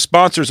our awesome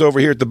sponsors over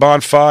here at the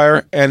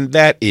Bonfire, and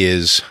that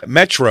is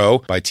Metro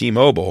by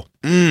T-Mobile.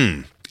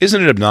 Isn't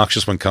it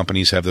obnoxious when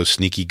companies have those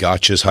sneaky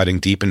gotchas hiding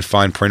deep in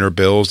fine printer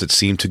bills that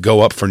seem to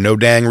go up for no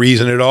dang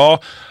reason at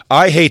all?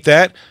 I hate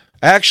that.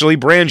 Actually,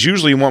 brands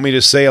usually want me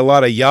to say a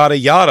lot of yada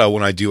yada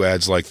when I do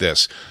ads like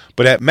this.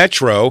 But at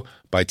Metro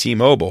by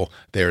T-Mobile,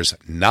 there's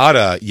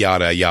nada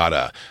yada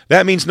yada.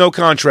 That means no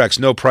contracts,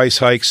 no price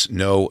hikes,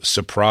 no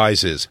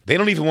surprises. They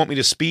don't even want me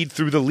to speed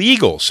through the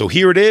legal, so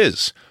here it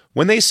is.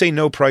 When they say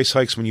no price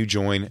hikes when you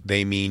join,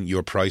 they mean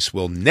your price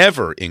will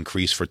never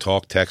increase for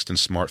talk, text, and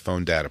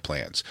smartphone data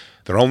plans.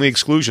 Their only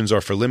exclusions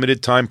are for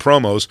limited time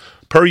promos,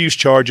 per-use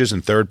charges,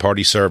 and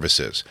third-party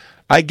services.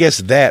 I guess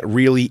that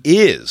really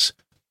is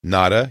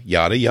nada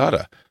yada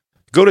yada.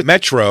 Go to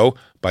Metro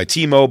by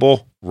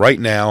T-Mobile right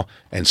now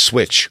and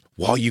switch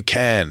while you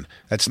can.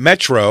 That's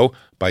Metro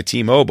by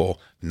T-Mobile,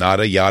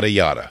 nada yada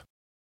yada.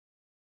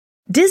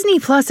 Disney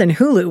Plus and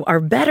Hulu are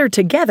better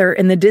together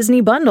in the Disney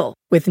Bundle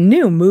with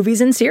new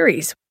movies and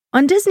series.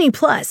 On Disney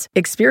Plus,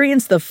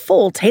 experience the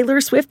full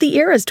Taylor Swift The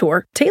Eras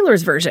Tour,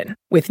 Taylor's version,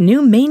 with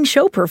new main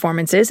show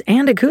performances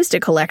and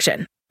acoustic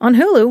collection. On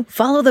Hulu,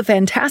 follow the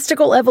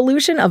fantastical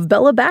evolution of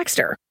Bella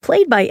Baxter,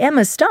 played by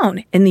Emma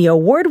Stone in the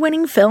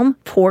award-winning film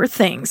Poor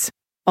Things.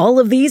 All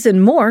of these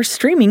and more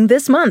streaming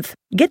this month.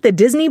 Get the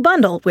Disney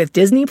Bundle with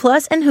Disney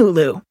Plus and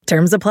Hulu.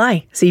 Terms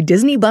apply. See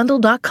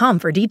DisneyBundle.com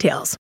for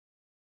details.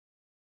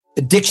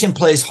 Addiction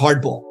plays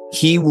hardball.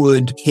 He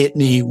would hit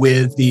me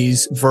with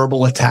these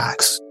verbal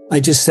attacks.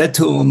 I just said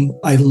to him,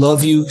 I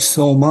love you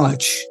so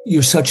much.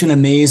 You're such an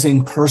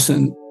amazing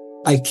person.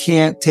 I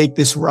can't take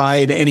this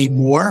ride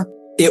anymore.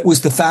 It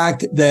was the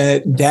fact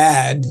that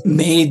Dad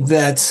made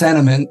that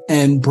sentiment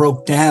and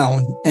broke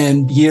down.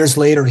 And years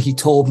later, he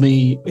told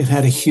me it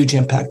had a huge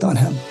impact on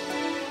him.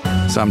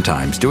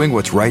 Sometimes doing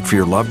what's right for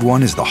your loved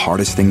one is the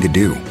hardest thing to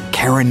do.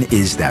 Karen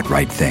is that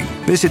right thing.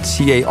 Visit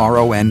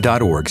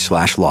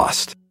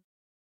caron.org/lost.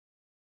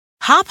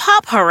 Hop,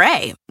 hop,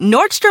 hooray!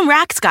 Nordstrom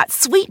Rack's got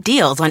sweet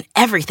deals on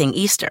everything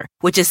Easter,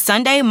 which is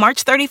Sunday,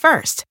 March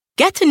 31st.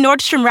 Get to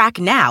Nordstrom Rack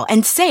now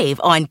and save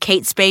on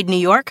Kate Spade New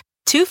York,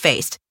 Too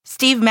Faced,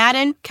 Steve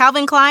Madden,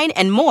 Calvin Klein,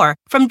 and more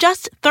from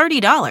just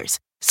 $30.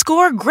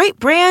 Score great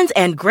brands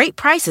and great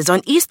prices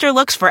on Easter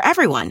looks for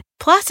everyone,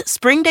 plus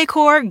spring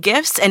decor,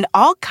 gifts, and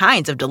all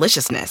kinds of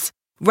deliciousness.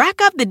 Rack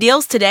up the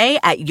deals today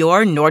at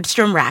your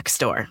Nordstrom Rack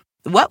store.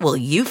 What will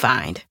you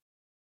find?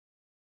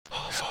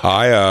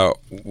 I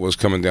was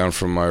coming down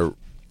from my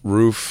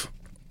roof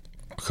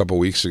a couple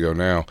weeks ago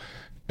now,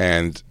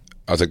 and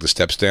I take the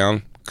steps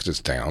down because it's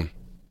down.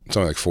 It's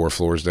only like 4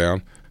 floors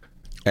down.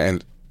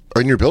 And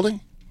in your building?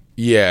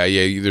 Yeah.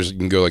 You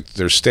can go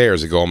there's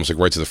stairs that go almost like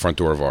right to the front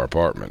door of our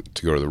apartment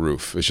to go to the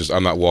roof. It's just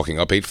I'm not walking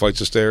up 8 flights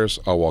of stairs.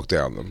 I'll walk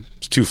down them.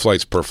 It's 2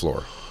 flights per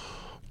floor.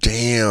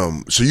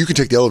 Damn. So you can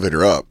take the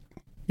elevator up.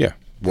 Yeah.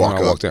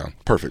 Walk down.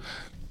 Perfect.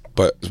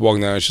 But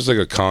walking down, it's just like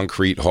a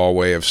concrete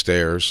hallway of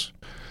stairs.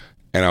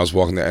 And I was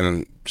walking down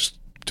and just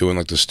doing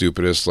like the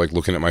stupidest, like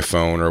looking at my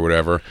phone or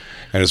whatever.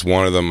 And it's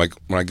one of them, like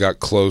when I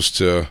got close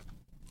to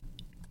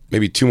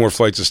maybe 2 more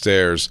flights of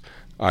stairs,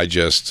 I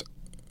just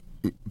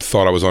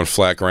thought I was on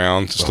flat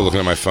ground, still looking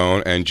at my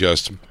phone, and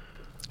just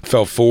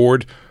fell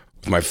forward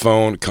with my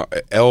phone,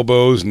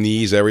 elbows,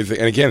 knees, everything.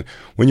 And again,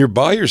 when you're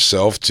by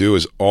yourself too,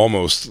 is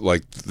almost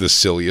like the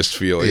silliest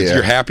feeling. Yeah.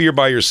 You're happy you're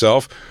by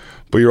yourself,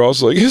 but you're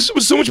also like, this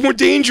was so much more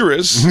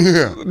dangerous.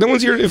 Yeah. No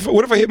one's here.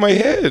 What if I hit my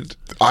head?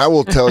 I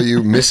will tell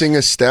you, missing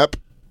a step,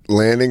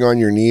 landing on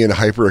your knee and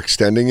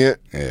hyperextending it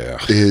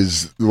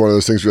is one of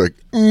those things where you're like,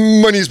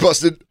 my knee's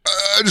busted.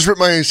 I just ripped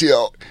my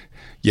ACL.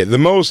 Yeah, the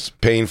most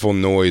painful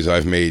noise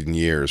I've made in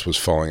years was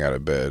falling out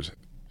of bed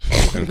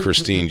and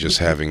Christine just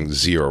having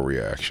zero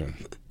reaction.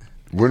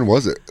 When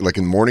was it? Like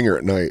in the morning or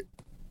at night?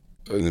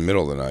 In the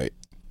middle of the night.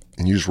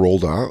 And you just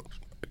rolled out?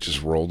 I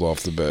just rolled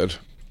off the bed.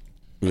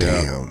 Damn.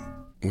 Yeah.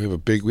 We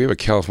have a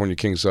California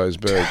king size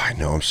bed. I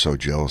know, I'm so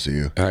jealous of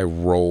you. And I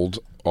rolled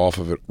off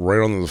of it right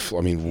onto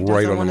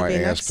right onto my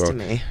ass bone.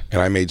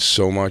 And I made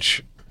so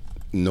much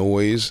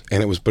noise,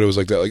 and it was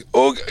like that, like,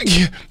 oh, I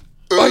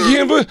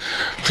can't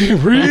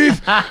breathe.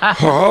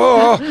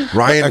 Oh.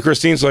 Ryan and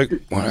Christine's like,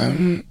 what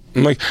happened?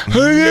 I'm like,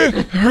 hey, it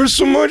hurts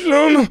so much. I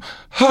don't know.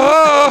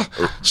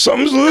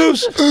 Something's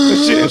loose.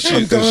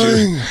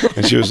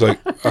 And she was like,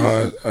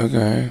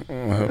 okay.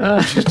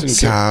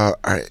 So,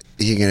 are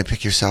you going to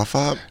pick yourself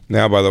up?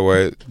 Now, by the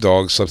way,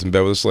 dog slept in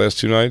bed with us the last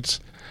 2 nights.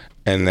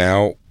 And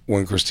now,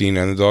 when Christine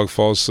and the dog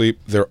fall asleep,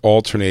 they're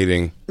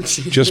alternating,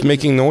 just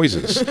making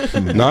noises.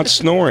 Not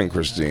snoring,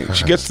 Christine.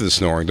 She gets to the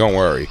snoring, don't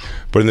worry.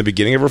 But in the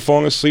beginning of her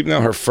falling asleep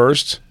now, her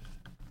first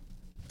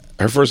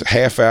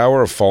half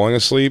hour of falling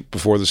asleep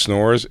before the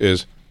snores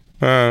is,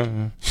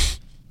 and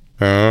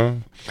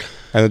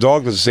the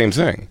dog does the same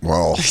thing.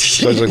 Wow.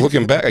 So I was like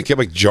looking back, I kept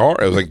like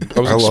I was like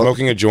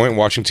smoking a joint,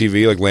 watching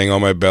TV, like laying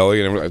on my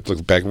belly, and I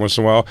look back once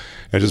in a while,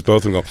 and just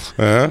both of them go,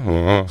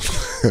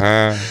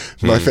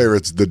 My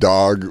favorite's the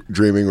dog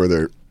dreaming where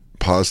their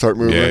paws start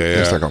moving.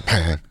 Yeah. It's like, oh,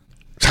 man.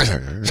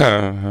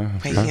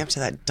 Waking up to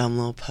that dumb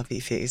little puppy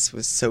face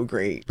was so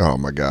great. Oh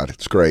my God,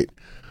 it's great.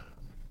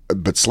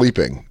 But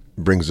sleeping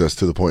brings us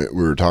to the point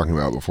we were talking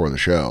about before the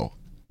show.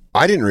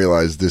 I didn't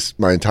realize this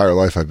my entire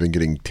life. I've been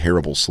getting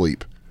terrible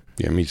sleep.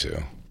 Yeah, me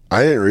too.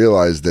 I didn't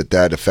realize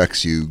that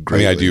affects you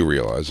greatly. I do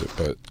realize it,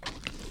 but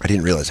I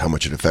didn't realize how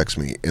much it affects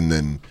me. And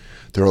then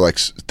there are like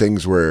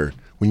things where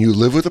when you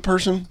live with a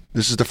person,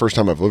 this is the first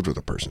time I've lived with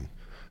a person.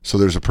 So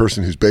there's a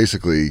person who's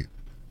basically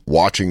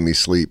watching me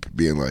sleep,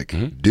 being like,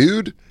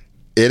 dude,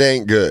 it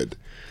ain't good.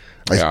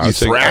 You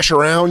thrash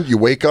around, you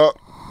wake up.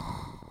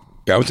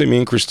 Yeah, I would say me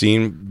and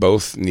Christine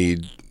both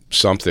need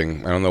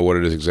something. I don't know what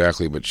it is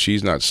exactly, but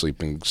she's not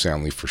sleeping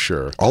soundly for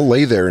sure. I'll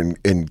lay there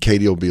and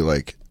Katie will be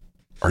like,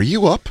 are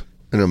you up?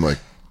 And I'm like,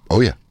 oh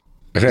yeah.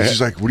 And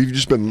she's like, what, have you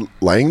just been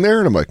laying there?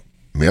 And I'm like,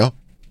 yeah.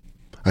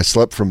 I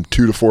slept from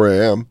 2 to 4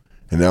 a.m.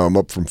 and now I'm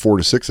up from 4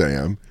 to 6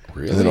 a.m.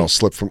 Really? And then I'll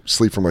sleep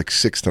from like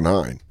 6 to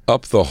 9.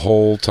 Up the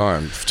whole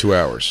time, 2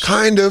 hours.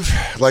 Kind of,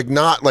 like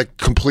not like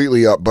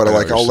completely up, but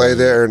like I'll lay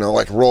there and I'll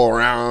like roll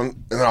around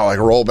and then I'll like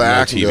roll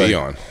back. No TV like,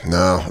 on.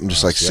 No, I'm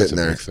just like sitting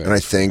there, and I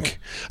think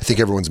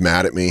everyone's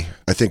mad at me.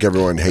 I think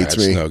everyone hates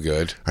me. That's no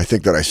good. I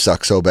think that I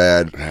suck so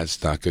bad.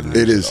 That's not good news.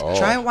 It is. At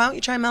all. Why don't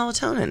you try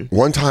melatonin?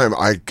 One time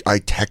I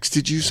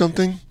texted you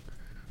something,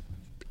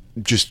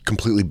 just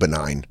completely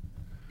benign,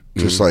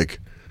 just like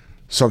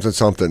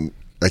something.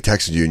 I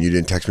texted you and you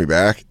didn't text me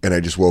back, and I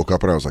just woke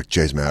up and I was like,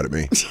 Jay's mad at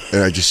me.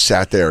 And I just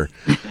sat there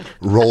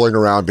rolling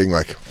around being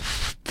like,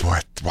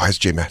 what? Why is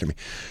Jay mad at me?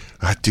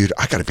 Dude,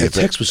 I gotta be that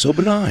text was so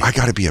benign. I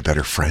gotta be a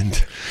better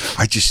friend.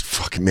 I just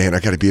fucking, man, I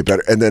gotta be a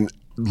better. And then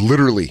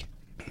literally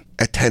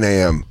at 10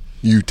 a.m.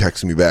 you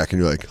texted me back and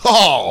you're like,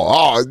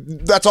 oh,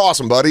 that's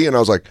awesome, buddy. And I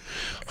was like,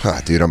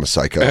 dude, I'm a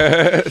psycho.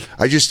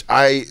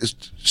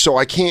 So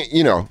I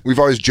can't, we've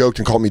always joked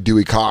and called me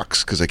Dewey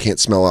Cox because I can't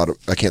smell.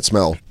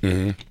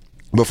 Mm-hmm.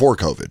 Before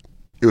COVID,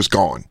 it was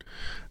gone,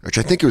 which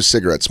I think it was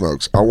cigarette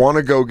smokes. I want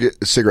to go get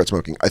cigarette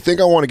smoking. I think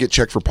I want to get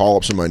checked for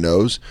polyps in my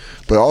nose,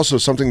 but also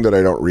something that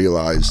I don't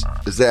realize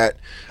is that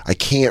I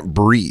can't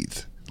breathe.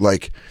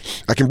 Like,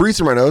 I can breathe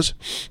through my nose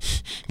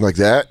like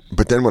that,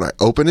 but then when I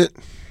open it,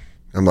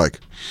 I'm like,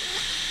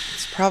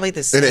 it's probably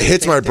the same. And it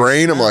hits my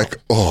brain. I'm like,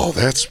 oh,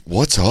 that's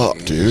what's up,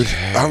 dude.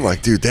 I'm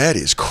like, dude, that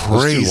is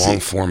crazy.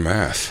 Long form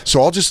math.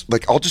 So I'll just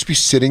be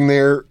sitting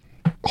there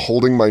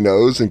holding my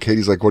nose, and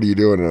Katie's like, what are you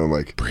doing? And I'm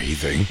like,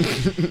 breathing.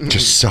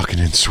 Just sucking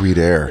in sweet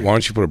air. Why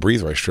don't you put a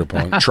breathe right strip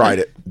on? Tried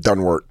it.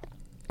 Doesn't work.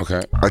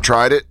 Okay. I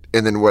tried it,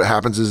 and then what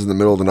happens is in the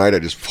middle of the night, I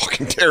just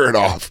fucking tear it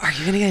off. Are you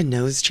going to get a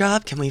nose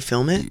job? Can we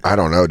film it? I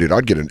don't know, dude.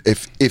 I'd get it.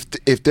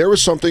 If there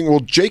was something,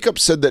 well, Jacob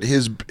said that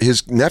his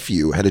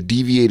nephew had a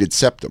deviated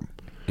septum.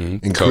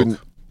 And couldn't,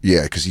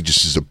 yeah, because he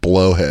just is a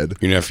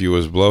blowhead. Your nephew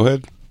was a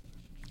blowhead?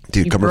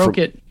 Dude, he coming broke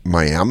from it.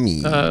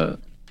 Miami.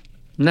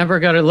 Never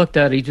got it looked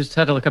at. He just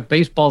had like a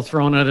baseball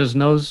thrown at his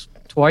nose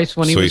twice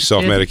when he was So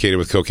he self-medicated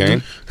with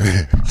cocaine?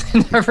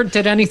 Never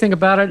did anything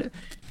about it.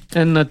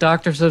 And the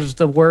doctor said it was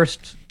the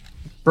worst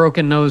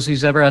broken nose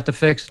he's ever had to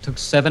fix. It took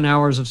 7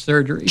 hours of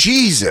surgery.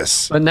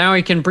 Jesus. But now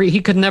he can breathe. He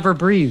could never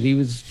breathe. He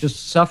was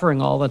just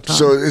suffering all the time.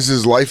 So is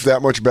his life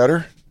that much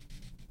better?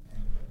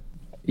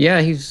 Yeah,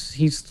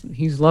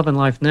 he's loving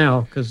life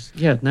now because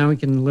now he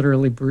can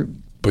literally breathe.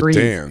 But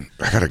Dan,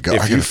 I gotta go.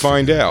 If you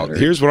find out,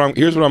 here's what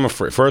I'm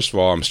afraid. First of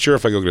all, I'm sure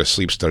if I go get a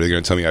sleep study, they're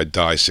going to tell me I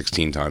die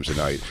 16 times a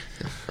night.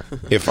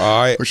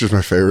 Which is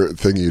my favorite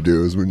thing you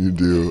do is when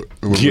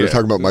we were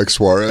talking about Mike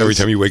Suarez. Every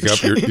time you wake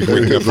up, you're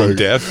waking up from like,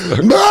 death.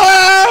 No!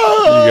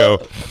 You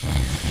go.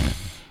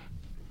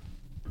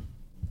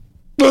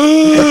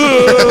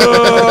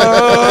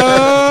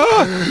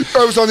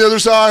 I was on the other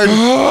side.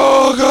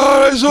 Oh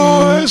God!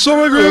 I saw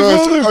my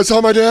grandfather. I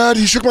saw my dad.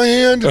 He shook my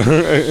hand.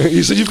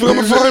 He said, "You become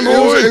a fine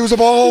boy." It was a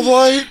ball of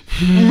light.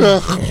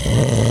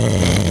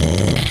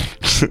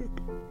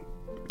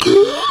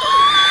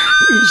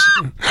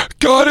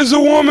 God is a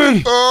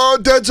woman.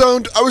 Dead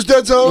zoned. I was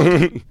dead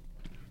zoned.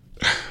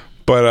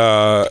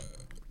 But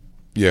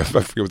yeah, I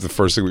forget what the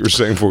first thing we were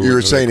saying. You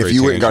were saying if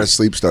you went and got a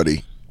sleep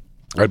study,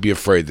 I'd be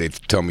afraid they'd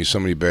tell me so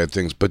many bad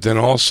things. But then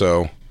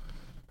also,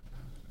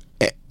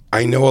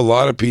 I know a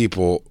lot of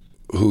people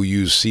who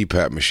use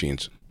CPAP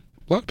machines.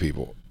 A lot of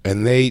people.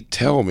 And they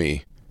tell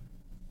me,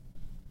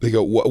 they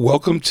go,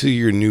 welcome to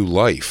your new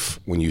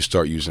life when you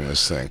start using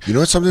this thing. You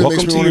know what something that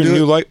welcome makes me to want your to do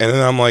new life. And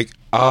then I'm like,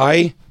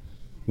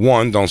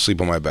 one, don't sleep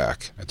on my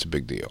back. That's a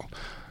big deal.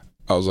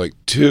 I was like,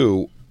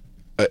 two,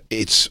 I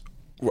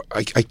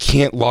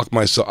can't lock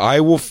myself.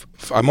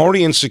 I'm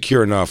already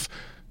insecure enough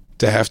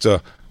to have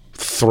to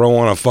throw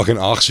on a fucking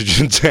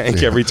oxygen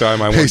tank every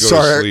time I want to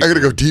go to sleep. I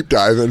gotta go deep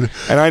diving.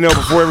 And I know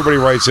before everybody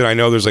writes in, I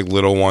know there's like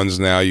little ones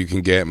now you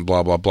can get and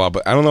blah blah blah,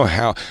 but I don't know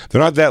how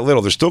they're not that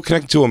little. They're still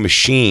connected to a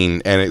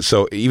machine, and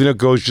so even if it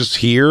goes just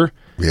here,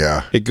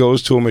 it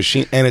goes to a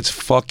machine, and it's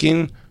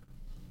fucking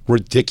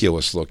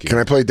ridiculous looking. Can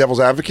I play devil's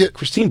advocate?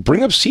 Christine,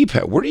 bring up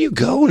CPAP. Where do you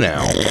go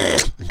now?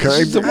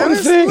 I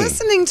was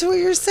listening to what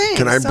you're saying.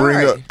 Can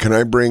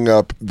I bring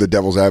up the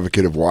devil's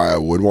advocate of why I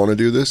would want to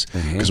do this?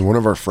 Because one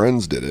of our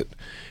friends did it,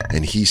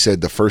 and he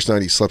said the first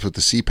night he slept with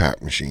the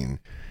CPAP machine,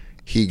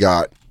 he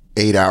got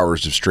 8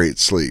 hours of straight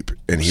sleep.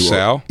 And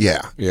Sal?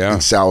 Yeah.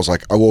 And Sal was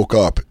like, I woke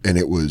up and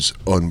it was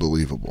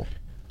unbelievable.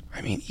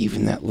 I mean,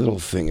 even that little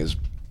thing is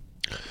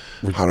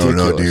ridiculous. I don't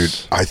know, dude.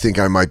 I think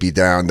I might be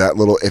down.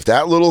 If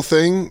that little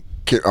thing,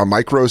 a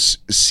micro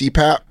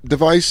CPAP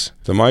device.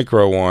 The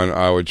micro one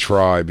I would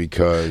try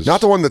because... Not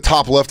the one in the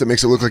top left that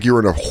makes it look like you were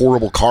in a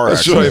horrible car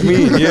accident. That's what I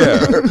mean, yeah.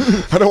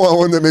 I don't want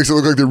one that makes it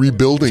look like they're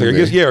rebuilding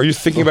me. Yeah, are you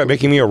thinking about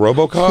making me a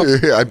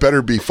RoboCop? Yeah, I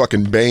better be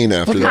fucking Bane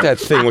after Look at that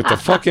thing with the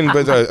fucking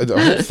the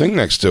whole thing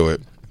next to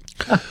it.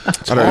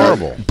 It's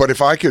horrible. But if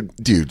I could...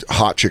 Dude,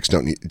 hot chicks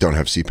don't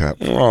have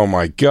CPAP. Oh,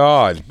 my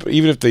God. But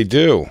even if they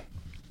do...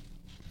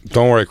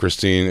 Don't worry,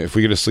 Christine. If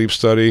we get a sleep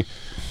study...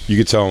 You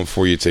could tell them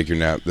before you take your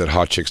nap that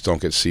hot chicks don't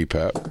get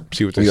CPAP.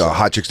 See what they say.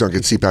 Hot chicks don't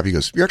get CPAP. He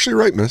goes, you're actually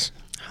right, miss.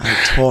 I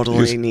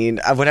totally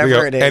need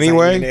whatever it is.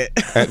 Anyway, I need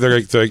it.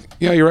 they're like,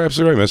 yeah, you're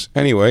absolutely right, miss.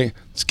 Anyway,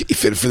 let's get you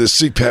fitted for this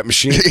CPAP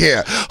machine.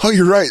 Yeah. Oh,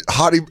 you're right.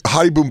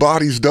 Hottie boom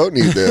bodies don't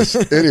need this.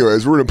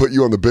 Anyways, we're going to put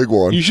you on the big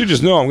one. You should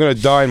just know I'm going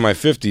to die in my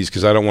 50s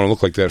because I don't want to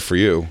look like that for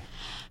you.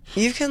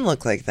 You can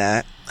look like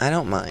that. I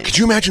don't mind. Could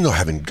you imagine, though,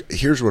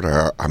 here's what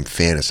I'm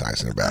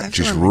fantasizing about.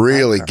 Just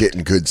really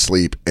getting good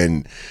sleep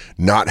and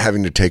not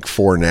having to take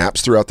 4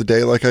 naps throughout the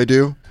day like I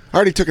do. I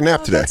already took a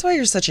nap today. That's why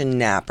you're such a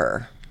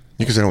napper.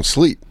 Because I don't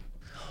sleep.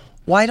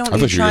 Why don't I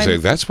thought you were going to say,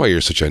 that's why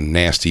you're such a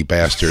nasty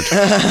bastard.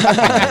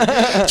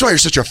 That's why you're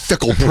such a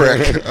fickle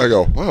prick. I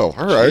go, oh,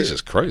 all right.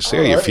 Jesus Christ. See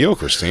how you feel,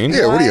 Christine.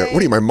 Yeah, what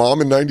are you, my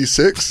mom in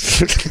 96?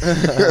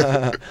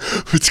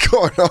 What's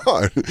going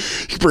on?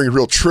 You bring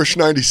real Trish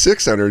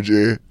 96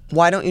 energy.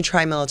 Why don't you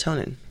try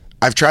melatonin?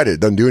 I've tried it. It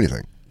doesn't do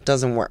anything.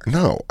 Doesn't work.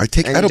 No, I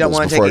take And edibles you don't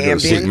want to before take I go to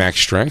sleep. Take Max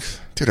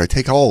Strength? Dude, I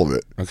take all of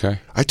it. Okay.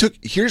 I took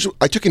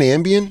an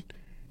Ambien,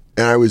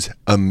 and I was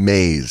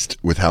amazed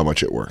with how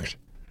much it worked.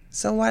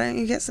 So why don't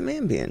you get some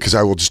Ambien? Because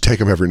I will just take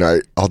them every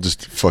night. I'll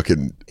just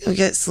fucking... You'll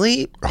get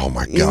sleep. Oh,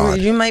 my God.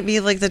 You might be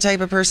like the type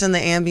of person the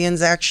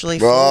Ambien's actually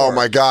for. Oh,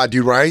 my God,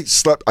 dude. When I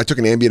took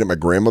an Ambien at my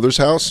grandmother's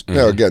house.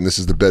 Now, again, this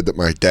is the bed that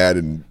my dad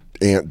and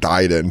aunt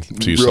died in.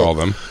 So you saw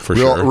them, for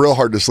sure. Real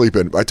hard to sleep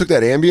in. I took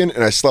that Ambien,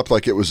 and I slept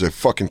like it was a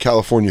fucking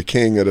California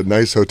king at a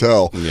nice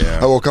hotel.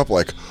 Yeah. I woke up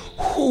like,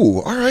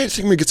 whew, all right, I think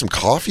I'm going to get some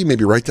coffee,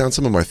 maybe write down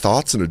some of my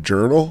thoughts in a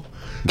journal.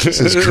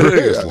 This is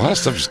great. A lot of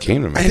stuff just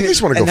came to me. I think I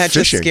just want to go fishing. And that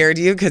fishing. just scared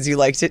you because you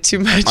liked it too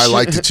much? I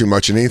liked it too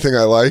much, and anything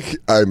I like,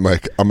 I'm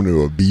like, I'm going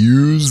to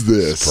abuse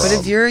this.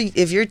 But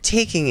if you're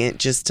taking it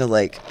just to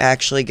like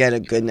actually get a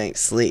good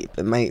night's sleep,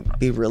 it might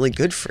be really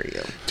good for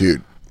you.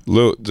 Dude.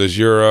 Lou, does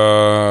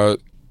your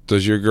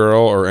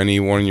girl or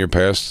anyone in your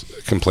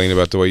past complain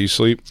about the way you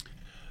sleep?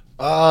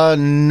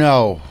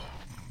 No.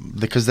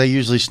 Because they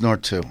usually snore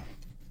too.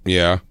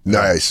 Yeah.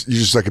 Nice. You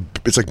just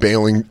it's like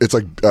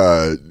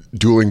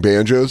dueling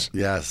banjos.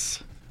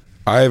 Yes.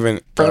 I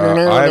haven't spent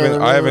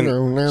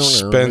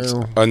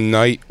a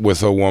night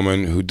with a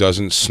woman who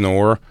doesn't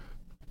snore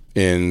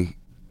in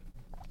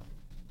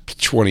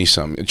 20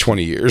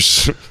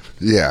 years.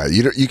 Yeah,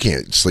 you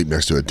can't sleep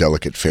next to a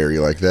delicate fairy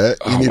like that.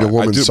 You need a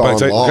woman sawing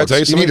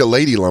logs. You need a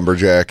lady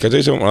lumberjack. Can I tell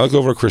you something? When I look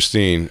over at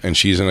Christine and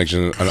she's in like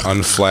an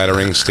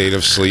unflattering state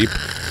of sleep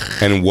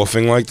and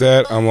woofing like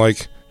that, I'm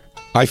like,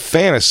 I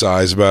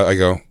fantasize about. I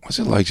go, what's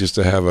it like just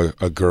to have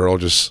a girl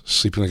just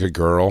sleeping like a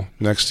girl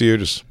next to you?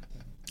 Just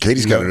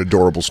Katie's got an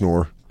adorable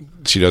snore.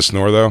 She does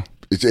snore though.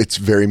 It's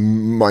very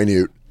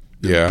minute.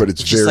 Yeah, but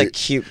it's just very like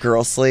cute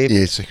girl sleep. Yeah,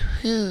 it's like,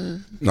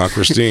 not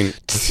Christine.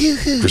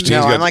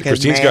 Christine's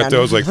Christine's got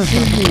those like.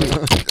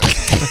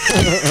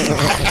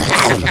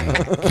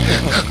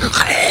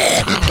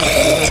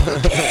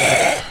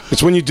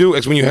 It's when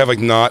you have like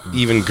not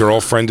even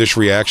girlfriendish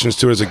reactions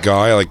to it as a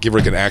guy. I like give her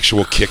like an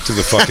actual kick to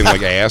the fucking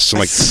like ass. I'm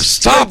like,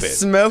 stop it.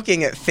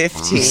 Smoking at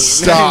 15.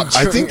 Stop.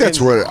 I think that's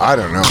what I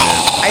don't know.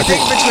 I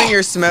think between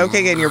your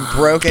smoking and your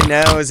broken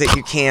nose that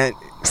you can't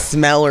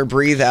smell or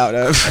breathe out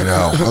of. I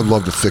know. I'd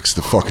love to fix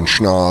the fucking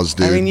schnoz,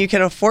 dude. I mean, you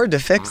can afford to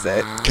fix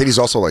it. Katie's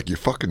also like, your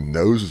fucking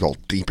nose is all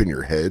deep in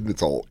your head.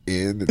 It's all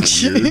in.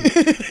 It's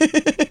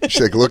weird.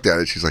 She like looked at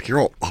it. She's like, you're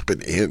all up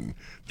and in.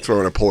 So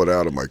when I pull it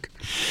out, I'm like,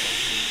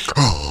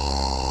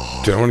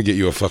 oh. Dude, I want to get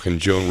you a fucking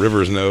Joan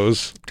Rivers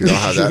nose. Dude,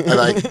 I'll have that. And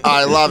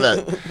I love it.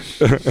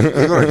 I'm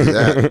going to do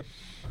that.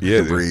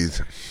 Yeah, breathe.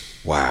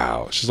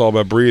 Wow, it's just all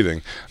about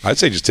breathing. I'd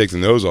say just take the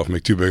nose off,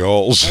 make 2 big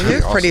holes. And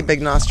you have pretty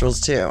big nostrils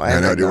too. I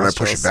know, dude. When I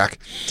push it back,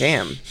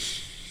 damn.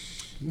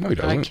 No, he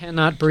doesn't. I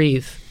cannot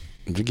breathe.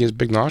 You think he has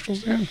big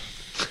nostrils, Dan?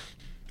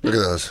 Look at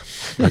those.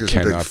 I Look at those big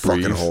cannot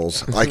breathe. fucking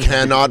holes. I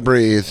cannot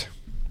breathe.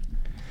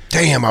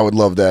 Damn, I would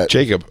love that.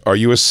 Jacob, are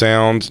you a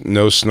sound,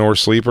 no snore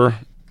sleeper?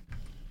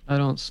 I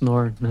don't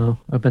snore. No,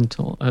 I've been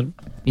told. I've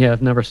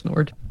never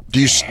snored. Do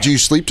you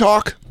sleep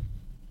talk?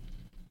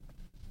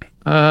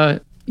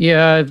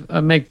 Yeah,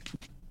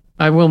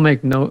 I will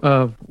make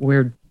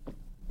weird.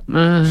 Dude,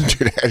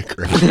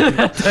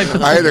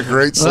 I had a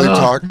great sleep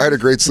talk. I had a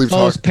great sleep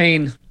talk.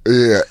 Pain.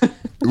 Yeah.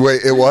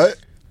 Wait, what?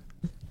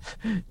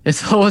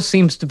 it always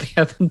seems to be.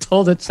 I've been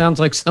told it sounds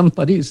like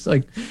somebody's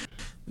like,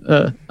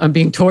 I'm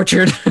being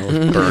tortured.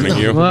 Burning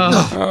you.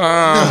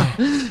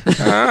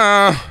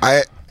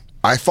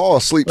 I fall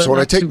asleep. But So when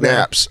I not too take bad.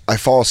 naps, I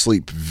fall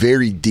asleep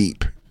very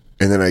deep,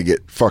 and then I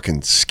get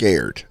fucking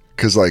scared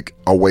because like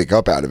I'll wake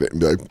up out of it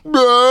and be like,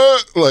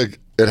 "Ah!" Like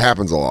it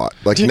happens a lot.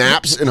 Like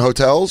naps in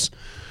hotels.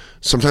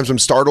 Sometimes I'm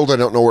startled. I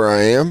don't know where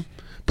I am.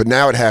 But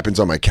now it happens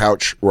on my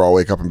couch where I'll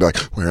wake up and be like,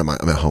 where am I?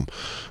 I'm at home.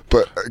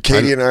 But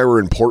Katie and I were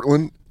in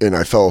Portland, and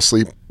I fell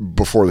asleep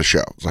before the show.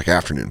 It was like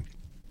afternoon.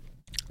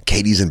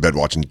 Katie's in bed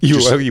watching. You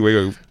wake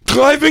up,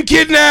 I've been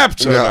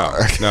kidnapped.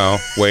 No,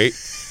 wait.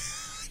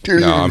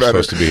 Dude, no, I'm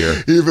supposed to be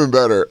here. Even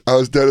better. I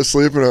was dead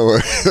asleep, and I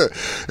went,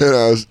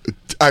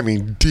 I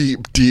mean,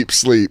 deep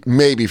sleep,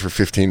 maybe for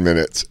 15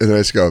 minutes. And then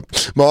I just go,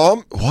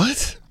 Mom,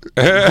 what?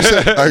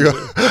 I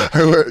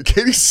went,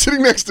 Katie's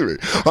sitting next to me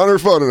on her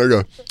phone, and I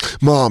go,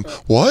 Mom,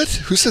 what?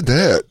 Who said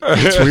that?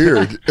 It's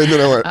weird. And then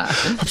I went,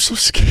 I'm so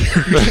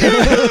scared.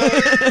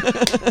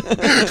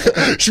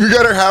 We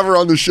gotta have her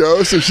on the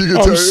show so she can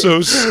tell you. I'm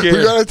so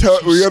scared.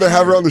 We gotta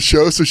have her on the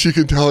show so she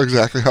can tell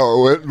exactly how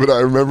it went. But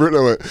I remember it,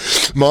 and I went,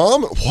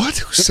 Mom, what?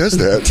 Who says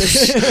that?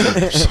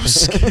 I'm so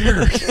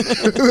scared.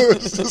 I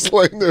was just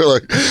laying there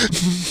like,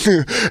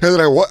 and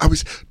then I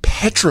was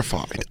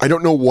petrified. I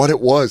don't know what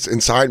it was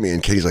inside me.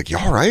 And Katie's like, you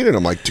all right? And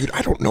I'm like, dude,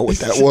 I don't know what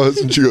that was.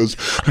 And she goes,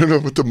 I don't know,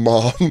 but the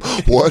mom,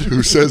 what?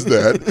 Who says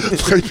that?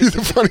 Might be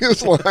the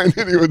funniest line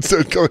anyone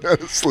said going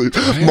out of sleep.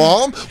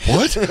 Mom,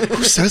 what?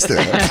 Who says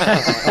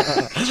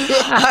that?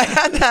 I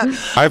had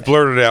that. I've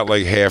blurted out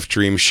like half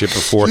dream shit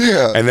before.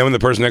 Yeah. And then when the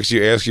person next to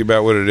you asks you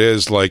about what it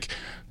is, like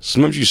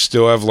sometimes you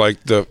still have like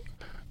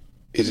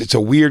it's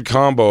a weird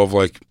combo of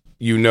like,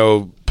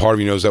 part of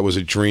you knows that was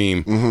a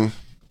dream. Mm-hmm.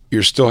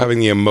 You're still having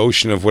the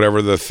emotion of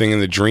whatever the thing in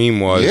the dream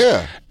was.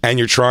 Yeah. And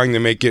you're trying to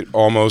make it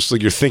almost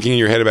like you're thinking in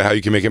your head about how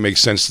you can make it make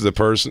sense to the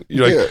person.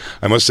 You're like,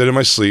 I must have said in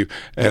my sleep,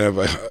 and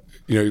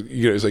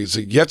it's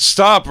like, yet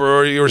stop,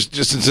 or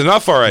just it's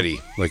enough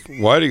already. Like,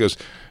 what? He goes,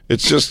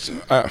 it's just, you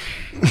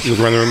look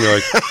around the room, you're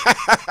like,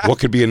 what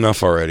could be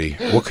enough already?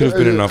 What could have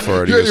been enough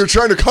already? Yeah, you're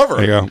trying to cover.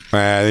 You go, and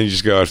then you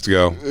just have to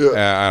go.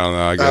 I don't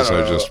know. I guess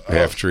I was just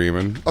half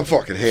dreaming. I'm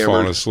fucking hammered.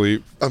 Falling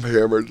asleep. I'm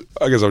hammered.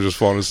 I guess I was just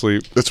falling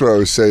asleep. That's what I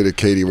always say to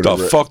Katie.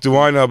 The fuck do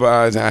I know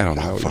about? I don't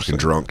know. I'm fucking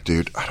drunk,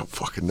 dude. I don't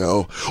fucking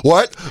know.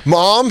 What?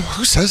 Mom?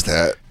 Who says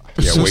that?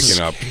 Yeah, so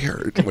waking up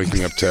terrified.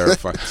 Waking up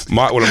terrified.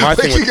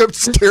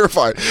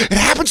 It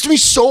happens to me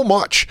so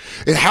much.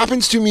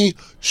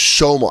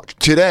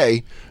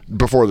 Today,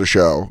 before the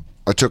show,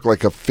 I took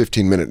like a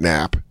 15-minute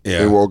nap.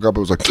 Yeah. And woke up. I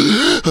was like,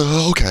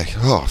 okay.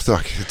 Oh,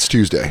 fuck. It's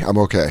Tuesday. I'm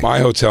okay. My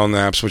hotel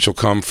naps, which will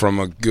come from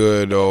a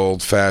good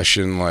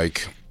old-fashioned,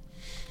 like,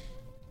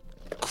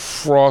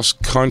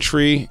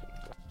 cross-country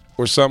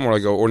or something,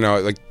 like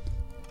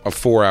a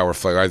 4-hour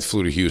flight. I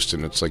flew to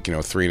Houston. It's like,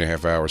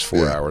 3.5 hours,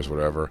 4 hours,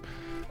 whatever.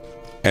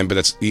 But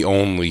that's the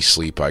only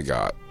sleep I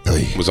got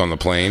was on the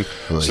plane.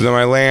 So then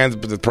I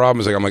land, but the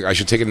problem is I'm like, I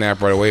should take a nap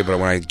right away, but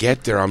when I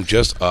get there, I'm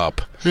just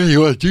up. Yeah,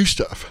 you want to do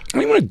stuff. I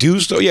don't want to do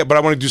stuff, but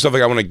I want to do stuff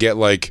like I want to get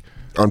like...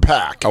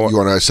 Unpack. You want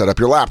to set up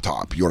your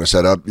laptop. You want to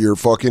set up your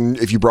fucking,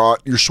 if you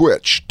brought your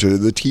Switch to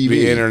the TV.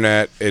 The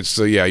internet. It's,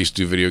 I used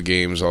to do video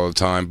games all the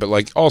time, but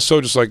like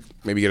also just like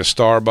maybe get a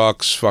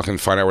Starbucks, fucking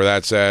find out where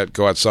that's at,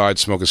 go outside,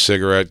 smoke a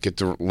cigarette, get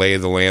the lay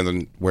of the land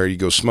and where you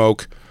go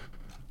smoke,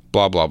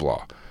 blah, blah,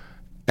 blah.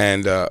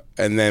 And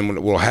then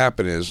what will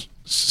happen is,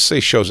 say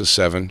show's at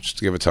 7, just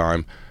to give it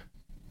time,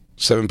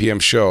 7 p.m.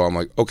 show, I'm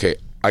like, okay,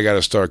 I got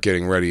to start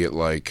getting ready at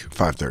like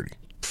 5:30.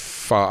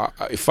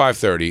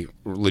 5:30,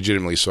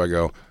 legitimately. So I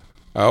go,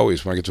 I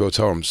always, when I get to a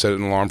hotel room, set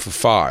an alarm for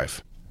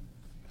 5.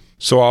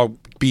 So I'll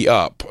be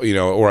up,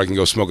 or I can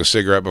go smoke a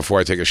cigarette before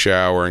I take a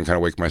shower and kind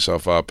of wake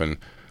myself up and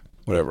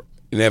whatever.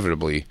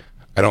 Inevitably,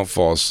 I don't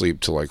fall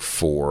asleep till like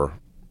 4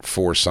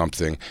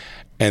 something.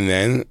 And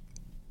then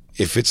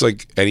if it's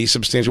like any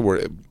substantial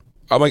word,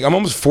 I'm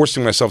almost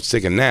forcing myself to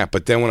take a nap.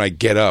 But then when I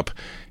get up,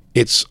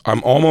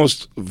 I'm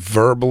almost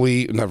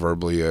audibly,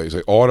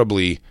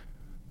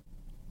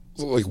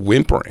 like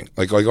whimpering,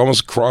 like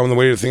almost crying on the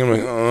way to the thing. I'm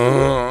like, I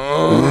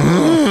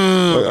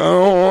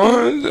don't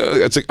want.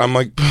 It's like I'm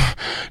like,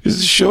 is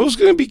the show's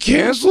gonna be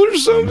canceled or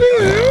something?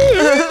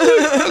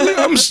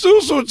 I'm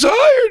still so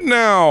tired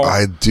now.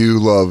 I do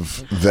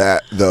love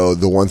that though.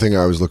 The one thing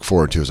I always look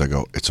forward to is I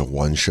go, it's a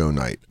 1-show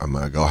night. I'm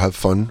gonna go have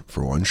fun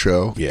for 1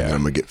 show. Yeah. And then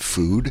I'm gonna get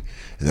food,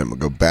 and then I'm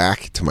gonna go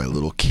back to my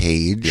little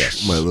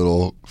cage, my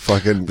little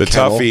fucking kennel.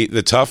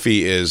 The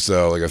toughie is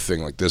though like a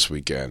thing like this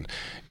weekend.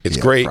 It's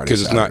great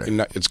because it's not.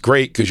 It's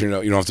great because you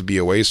don't have to be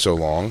away so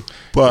long.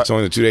 But it's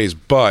only the 2 days.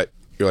 But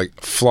you're like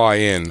fly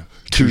in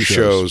 2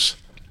 shows.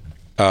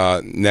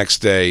 Next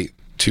day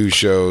 2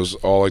 shows.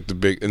 All like the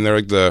big, and they're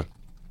like the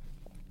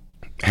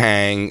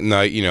hang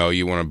night.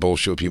 You want to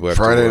bullshit with people.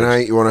 Afterwards. Friday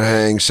night you want to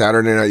hang.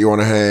 Saturday night you want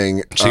to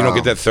hang. So you don't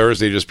get that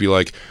Thursday. Just be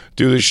like,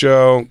 do the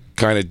show,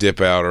 kind of dip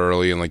out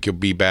early, and like you'll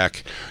be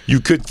back. You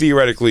could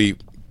theoretically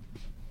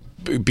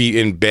be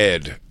in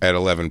bed at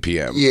 11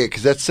 p.m. Yeah,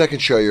 because that second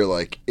show, you're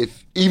like,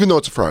 even though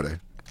it's a Friday,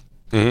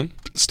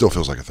 It still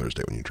feels like a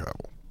Thursday when you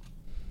travel.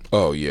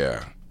 Oh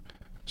yeah,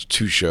 it's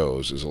 2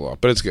 shows is a lot,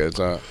 but it's good.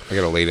 I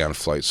got a lay down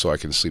flight so I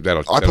can sleep.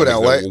 I put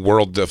LA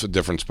world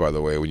difference, by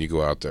the way, when you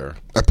go out there.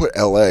 I put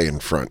LA in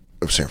front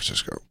of San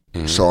Francisco,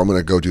 so I'm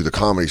gonna go do the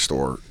Comedy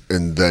Store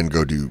and then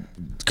go do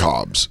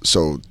Cobb's.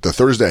 So the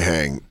Thursday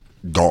hang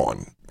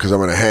gone because I'm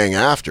gonna hang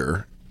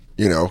after.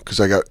 Because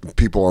I got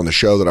people on the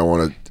show that I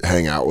want to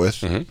hang out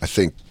with. I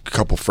think a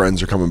couple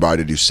friends are coming by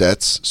to do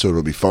sets, so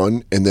it'll be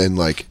fun. And then,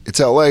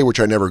 it's LA, which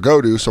I never go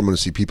to, so I'm going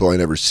to see people I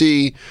never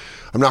see.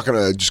 I'm not going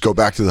to just go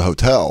back to the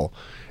hotel.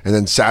 And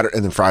then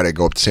Friday,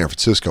 go up to San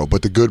Francisco.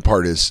 But the good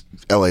part is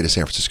LA to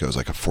San Francisco is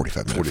like a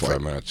 45-minute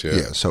flight. 45 minutes, yeah.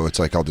 Yeah, so it's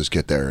like I'll just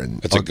get there.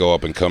 And It's a go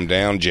up and come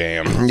down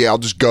jam. Yeah, I'll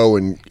just go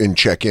and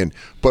check in.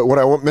 But what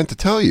I meant to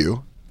tell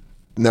you,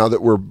 now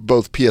that we're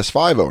both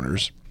PS5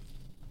 owners,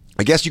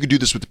 I guess you could do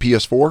this with the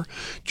PS4.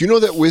 Do you know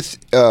that with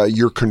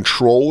your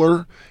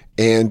controller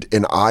and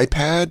an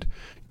iPad,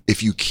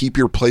 if you keep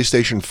your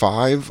PlayStation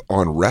 5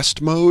 on rest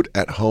mode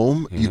at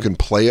home, you can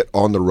play it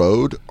on the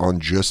road on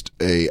just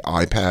a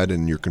iPad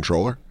and your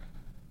controller?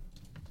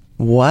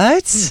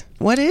 What?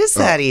 What is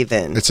that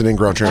even? It's an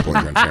in-ground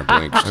trampoline.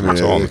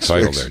 It's all in the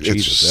title there. It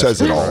Jesus,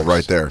 says it all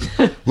right there.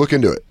 Look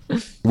into it.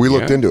 We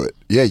looked into it.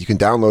 Yeah, you can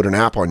download an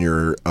app on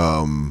your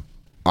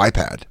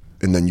iPad,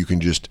 and then you can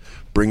just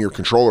bring your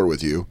controller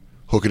with you,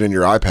 hook it in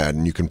your iPad,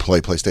 and you can play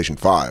PlayStation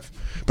 5.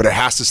 But it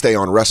has to stay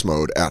on rest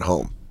mode at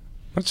home.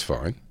 That's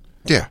fine.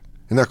 Yeah.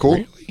 Isn't that cool?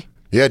 Really?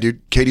 Yeah,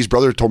 dude. Katie's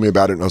brother told me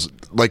about it, and I was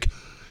like,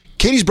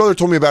 Katie's brother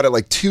told me about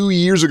it 2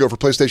 years ago for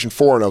PlayStation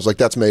 4, and I was like,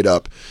 that's made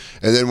up.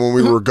 And then when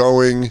we were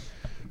going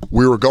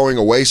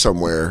away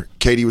somewhere,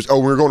 we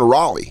were going to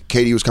Raleigh.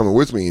 Katie was coming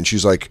with me, and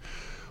she's like,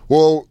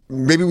 well,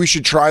 maybe we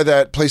should try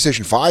that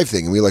PlayStation 5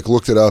 thing. And we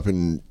looked it up,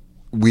 and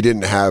we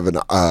didn't have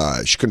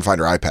she couldn't find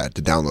her iPad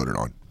to download it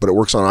on. But it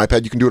works on an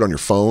iPad. You can do it on your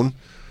phone.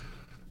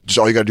 Just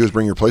all you got to do is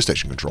bring your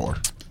PlayStation controller.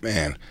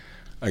 Man,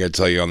 I got to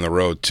tell you, on the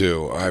road,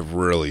 too, I've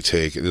really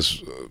taken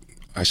this.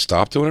 I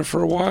stopped doing it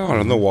for a while. I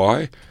don't know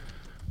why.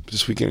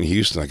 This weekend in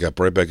Houston, I got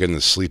right back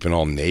into sleeping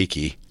all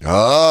naked.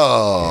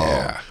 Oh.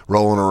 Yeah.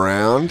 Rolling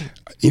around.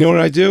 You know what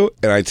I do?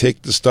 And I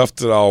take the stuff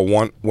that I'll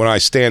want when I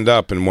stand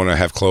up and when I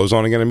have clothes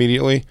on again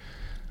immediately.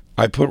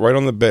 I put right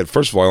on the bed.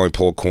 First of all, I only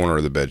pull a corner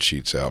of the bed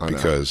sheets out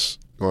because...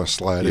 You want to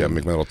slide in? in?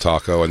 Make my little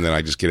taco, and then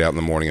I just get out in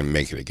the morning and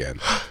make it again.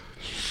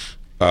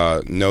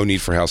 No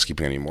need for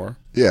housekeeping anymore.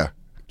 Yeah.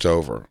 It's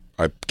over.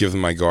 I give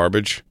them my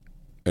garbage,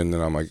 and then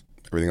I'm like,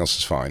 everything else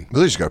is fine.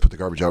 Really just got to put the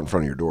garbage out in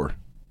front of your door.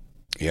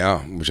 Yeah,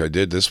 which I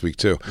did this week,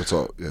 too. That's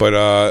all. Yeah. But,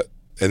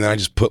 and then I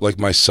just put,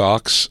 my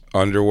socks,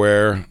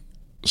 underwear,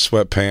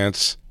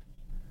 sweatpants,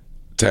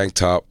 tank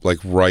top,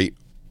 right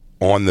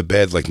on the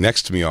bed,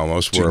 next to me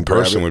almost, where a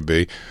person would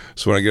be.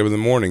 So when I get up in the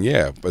morning,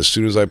 as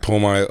soon as I pull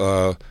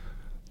my...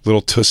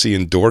 little Tussie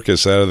and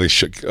Dorcas out of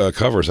the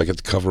covers, I get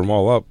to cover them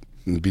all up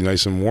and be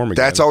nice and warm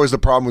again. That's always the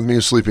problem with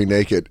me sleeping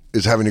naked,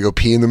 is having to go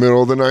pee in the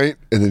middle of the night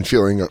and then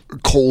feeling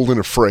cold and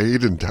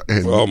afraid and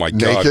oh my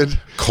naked. God.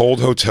 Cold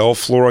hotel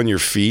floor on your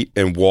feet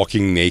and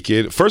walking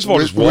naked. First of all,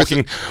 just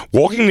walking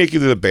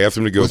naked to the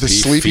bathroom to go with pee a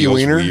sleepy feels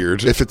wiener,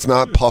 weird. if it's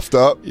not puffed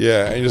up.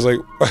 Yeah, and you're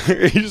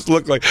just you just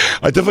look like,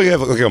 I definitely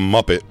have a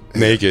Muppet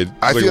naked.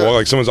 I feel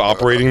like someone's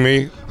operating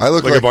me. I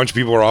look like a bunch of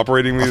people are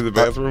operating me to the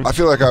bathroom. I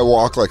feel like I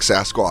walk like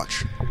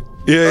Sasquatch.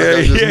 Yeah.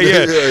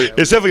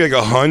 It's definitely like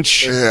a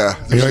hunch. Yeah,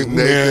 like,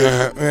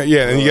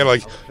 yeah, and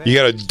you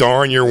gotta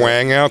darn your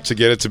wang out to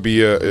get it to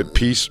be a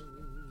piece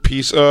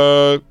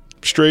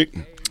straight.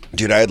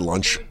 Dude, I had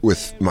lunch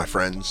with my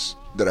friends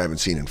that I haven't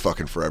seen in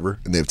fucking forever,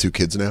 and they have 2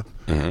 kids now.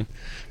 Mm-hmm.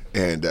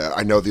 And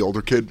I know the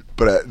older kid,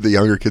 but the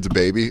younger kid's a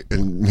baby.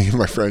 And me and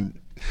my friend,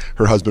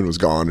 her husband was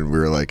gone, and we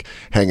were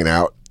hanging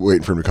out,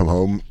 waiting for him to come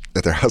home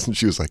at their house. And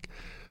she was like,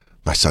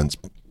 "My son's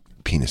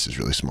penis is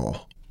really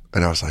small,"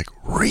 and I was like,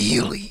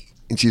 "Really?"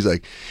 And she's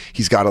like,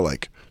 he's got to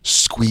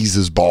squeeze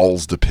his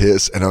balls to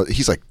piss. And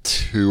he's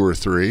 2 or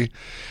 3. And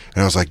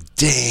I was like,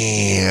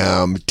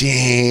 damn.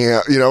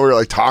 We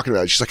were talking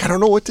about it. She's like, I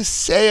don't know what to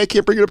say. I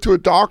can't bring it up to a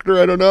doctor.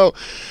 I don't know.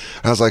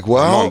 And I was like,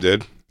 well. My mom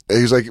did.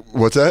 He was like,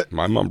 what's that?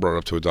 My mom brought it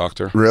up to a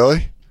doctor.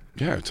 Really?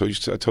 Yeah, I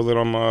told that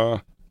on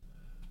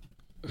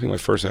I think my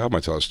first album I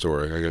tell a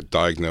story. I got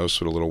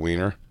diagnosed with a little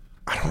wiener.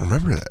 I don't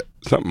remember that.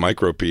 It's not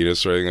micro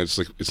penis or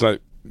anything. It's not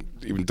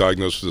even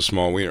diagnosed with a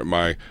small wiener.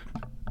 My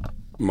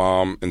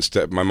mom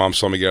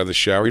saw me get out of the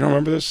shower. You don't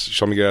remember this? She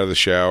saw me get out of the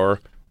shower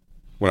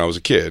when I was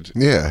a kid.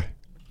 Yeah.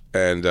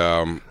 And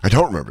I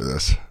don't remember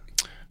this.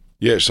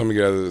 Yeah, she saw me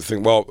get out of the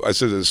thing. Well, I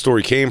said the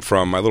story came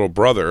from my little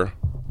brother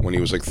when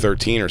he was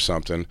 13 or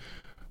something.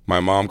 My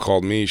mom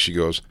called me. She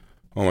goes,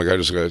 "Oh my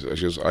God!" She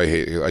goes,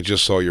 I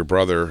just saw your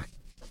brother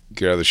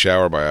get out of the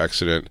shower by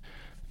accident,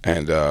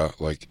 and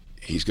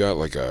he's got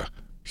a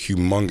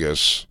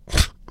humongous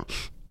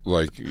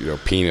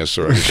penis,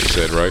 or she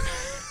said, right?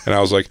 And I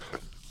was like,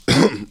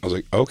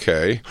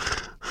 okay.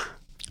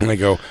 And I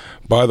go,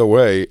 by the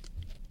way,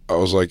 I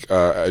was like,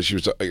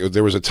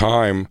 there was a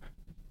time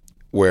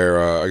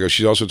where I go,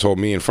 she also told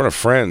me in front of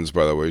friends,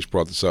 by the way, she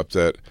brought this up,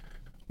 that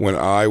when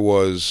I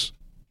was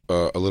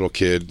a little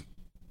kid,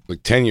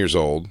 like 10 years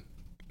old.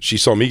 She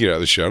saw me get out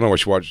of the show. I don't know why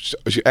she watched.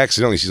 She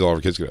accidentally sees all of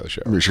her kids get out of the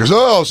show. She goes,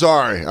 "Oh,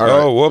 sorry. All right.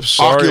 Oh, whoops.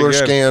 Sorry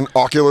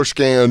Ocular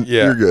scan.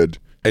 Yeah. You're good."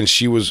 And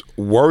she was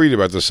worried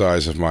about the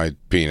size of my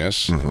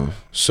penis. Mm-hmm.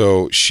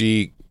 So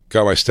she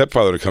got my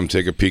stepfather to come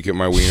take a peek at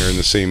my wiener in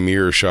the same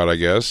mirror shot, I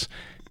guess.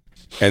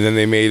 And then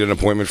they made an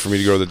appointment for me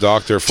to go to the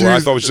doctor for, I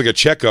thought it was just like a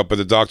checkup, but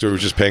the doctor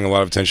was just paying a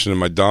lot of attention to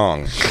my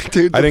dong.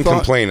 Dude, I didn't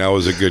complain. I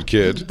was a good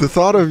kid. The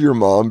thought of your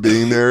mom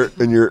being there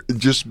and you're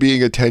just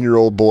being a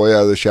 10-year-old boy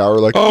out of the shower,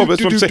 like, oh,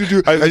 that's what I'm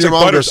saying. I think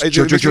Butters.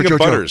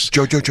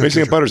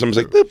 Mixing Butters. I was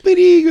like,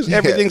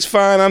 everything's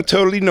fine. I'm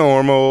totally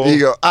normal. You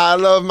go, I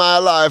love my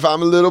life.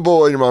 I'm a little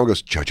boy. And your mom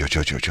goes, Joe,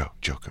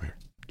 come here.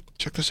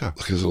 Check this out.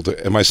 Look at his little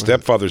dick. And my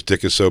stepfather's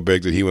dick is so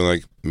big that he went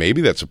like,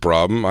 maybe that's a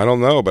problem. I don't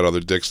know about other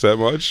dicks that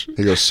much.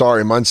 He goes,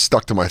 sorry, mine's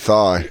stuck to my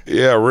thigh.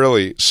 Yeah,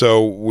 really.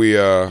 So we,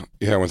 I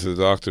went to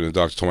the doctor, and the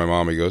doctor told my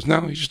mom, he goes,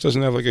 no, he just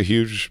doesn't have like a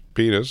huge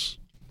penis.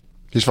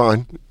 He's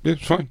fine. Yeah,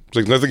 it's fine. It's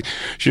like nothing.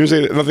 She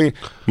didn't say nothing.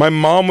 My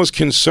mom was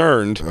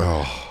concerned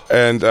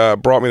and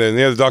brought me there. And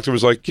the doctor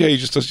was like, yeah, he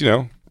just does,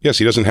 yes,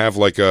 he doesn't have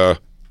like a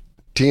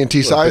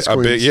TNT size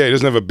queens. Yeah, he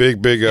doesn't have a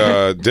big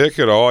dick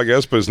at all, I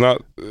guess, but it's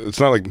not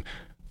like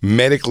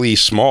medically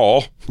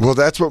small. Well,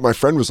 that's what my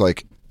friend was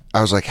like.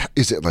 I was like,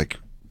 is it like,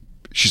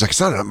 she's like,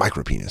 it's not a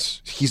micro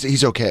penis.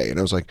 He's okay. And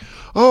I was like,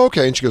 oh,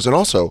 okay. And she goes, and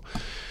also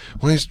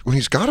when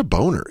he's got a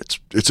boner,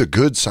 it's a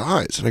good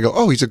size. And I go,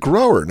 oh, he's a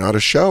grower, not a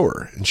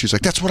shower. And she's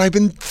like, that's what I've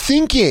been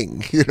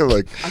thinking.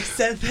 Like I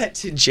said that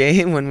to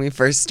Jay when we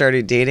first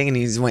started dating, and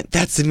he went,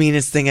 that's the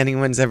meanest thing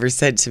anyone's ever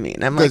said to me.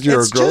 And I'm like,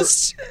 it's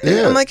just,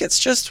 I'm like, it's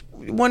just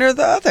one or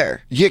the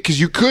other. Yeah, because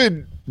you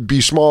could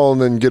be small and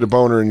then get a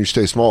boner and you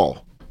stay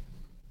small.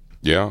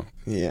 Yeah.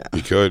 Yeah.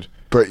 You could.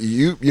 But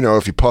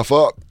if you puff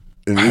up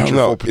and reach your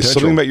full potential. It's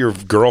something about your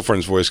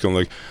girlfriend's voice going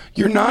like,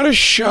 you're not a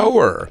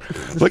shower.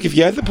 Like, if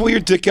you had to pull your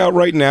dick out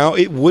right now,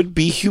 it would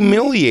be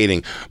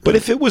humiliating. But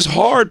if it was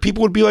hard,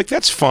 people would be like,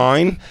 that's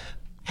fine.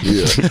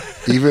 Yeah.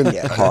 Even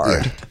get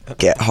hard.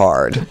 Get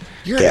hard.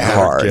 Get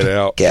hard. Get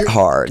out. Get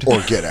hard.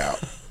 Or get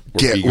out.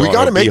 We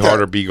got to make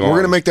that. Or be gone. We're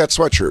going to make that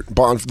sweatshirt.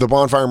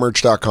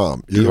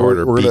 Thebonfiremerch.com. Be hard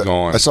or be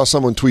gone. I saw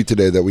someone tweet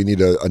today that we need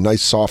a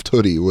nice soft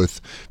hoodie with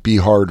 "Be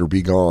hard or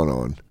be gone"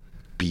 on.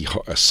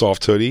 A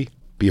soft hoodie.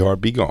 Be hard,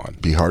 be gone.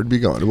 Be hard, be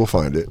gone. We'll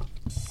find it.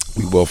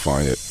 We will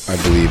find it. I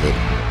believe it.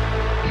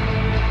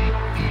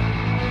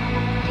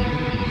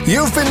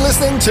 You've been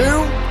listening to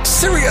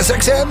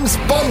SiriusXM's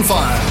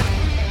Bonfire.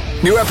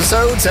 New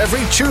episodes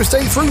every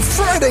Tuesday through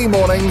Friday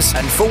mornings,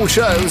 and full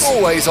shows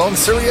always on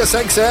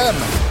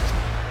SiriusXM.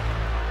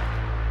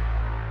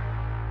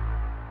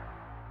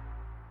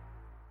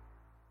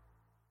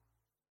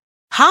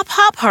 Hop,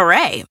 hop,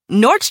 hooray!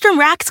 Nordstrom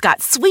Rack's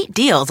got sweet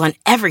deals on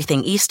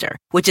everything Easter,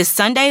 which is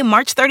Sunday,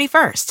 March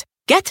 31st.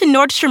 Get to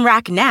Nordstrom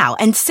Rack now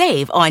and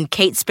save on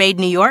Kate Spade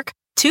New York,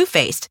 Too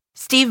Faced,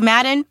 Steve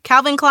Madden,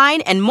 Calvin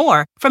Klein, and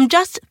more from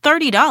just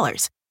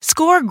 $30.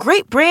 Score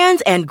great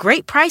brands and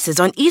great prices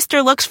on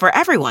Easter looks for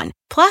everyone,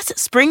 plus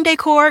spring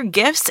decor,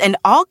 gifts, and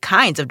all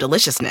kinds of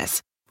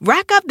deliciousness.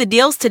 Rack up the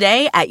deals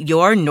today at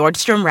your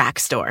Nordstrom Rack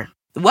store.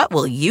 What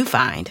will you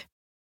find?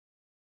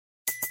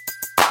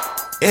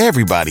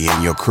 Everybody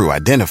in your crew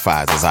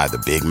identifies as either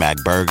Big Mac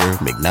Burger,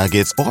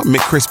 McNuggets, or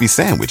McCrispy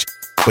Sandwich.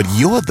 But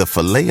you're the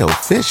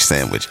Filet-O-Fish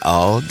Sandwich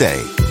all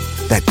day.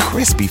 That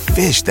crispy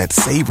fish, that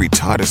savory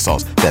tartar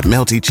sauce, that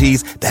melty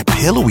cheese, that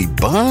pillowy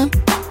bun.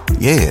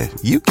 Yeah,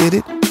 you get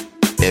it.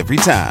 Every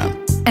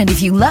time. And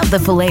if you love the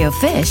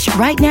Filet-O-Fish,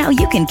 right now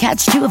you can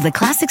catch two of the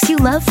classics you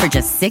love for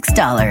just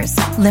 $6.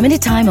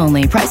 Limited time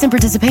only. Price and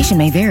participation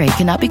may vary.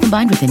 Cannot be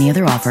combined with any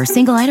other offer.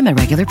 Single item at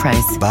regular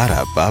price.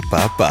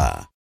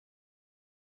 Ba-da-ba-ba-ba.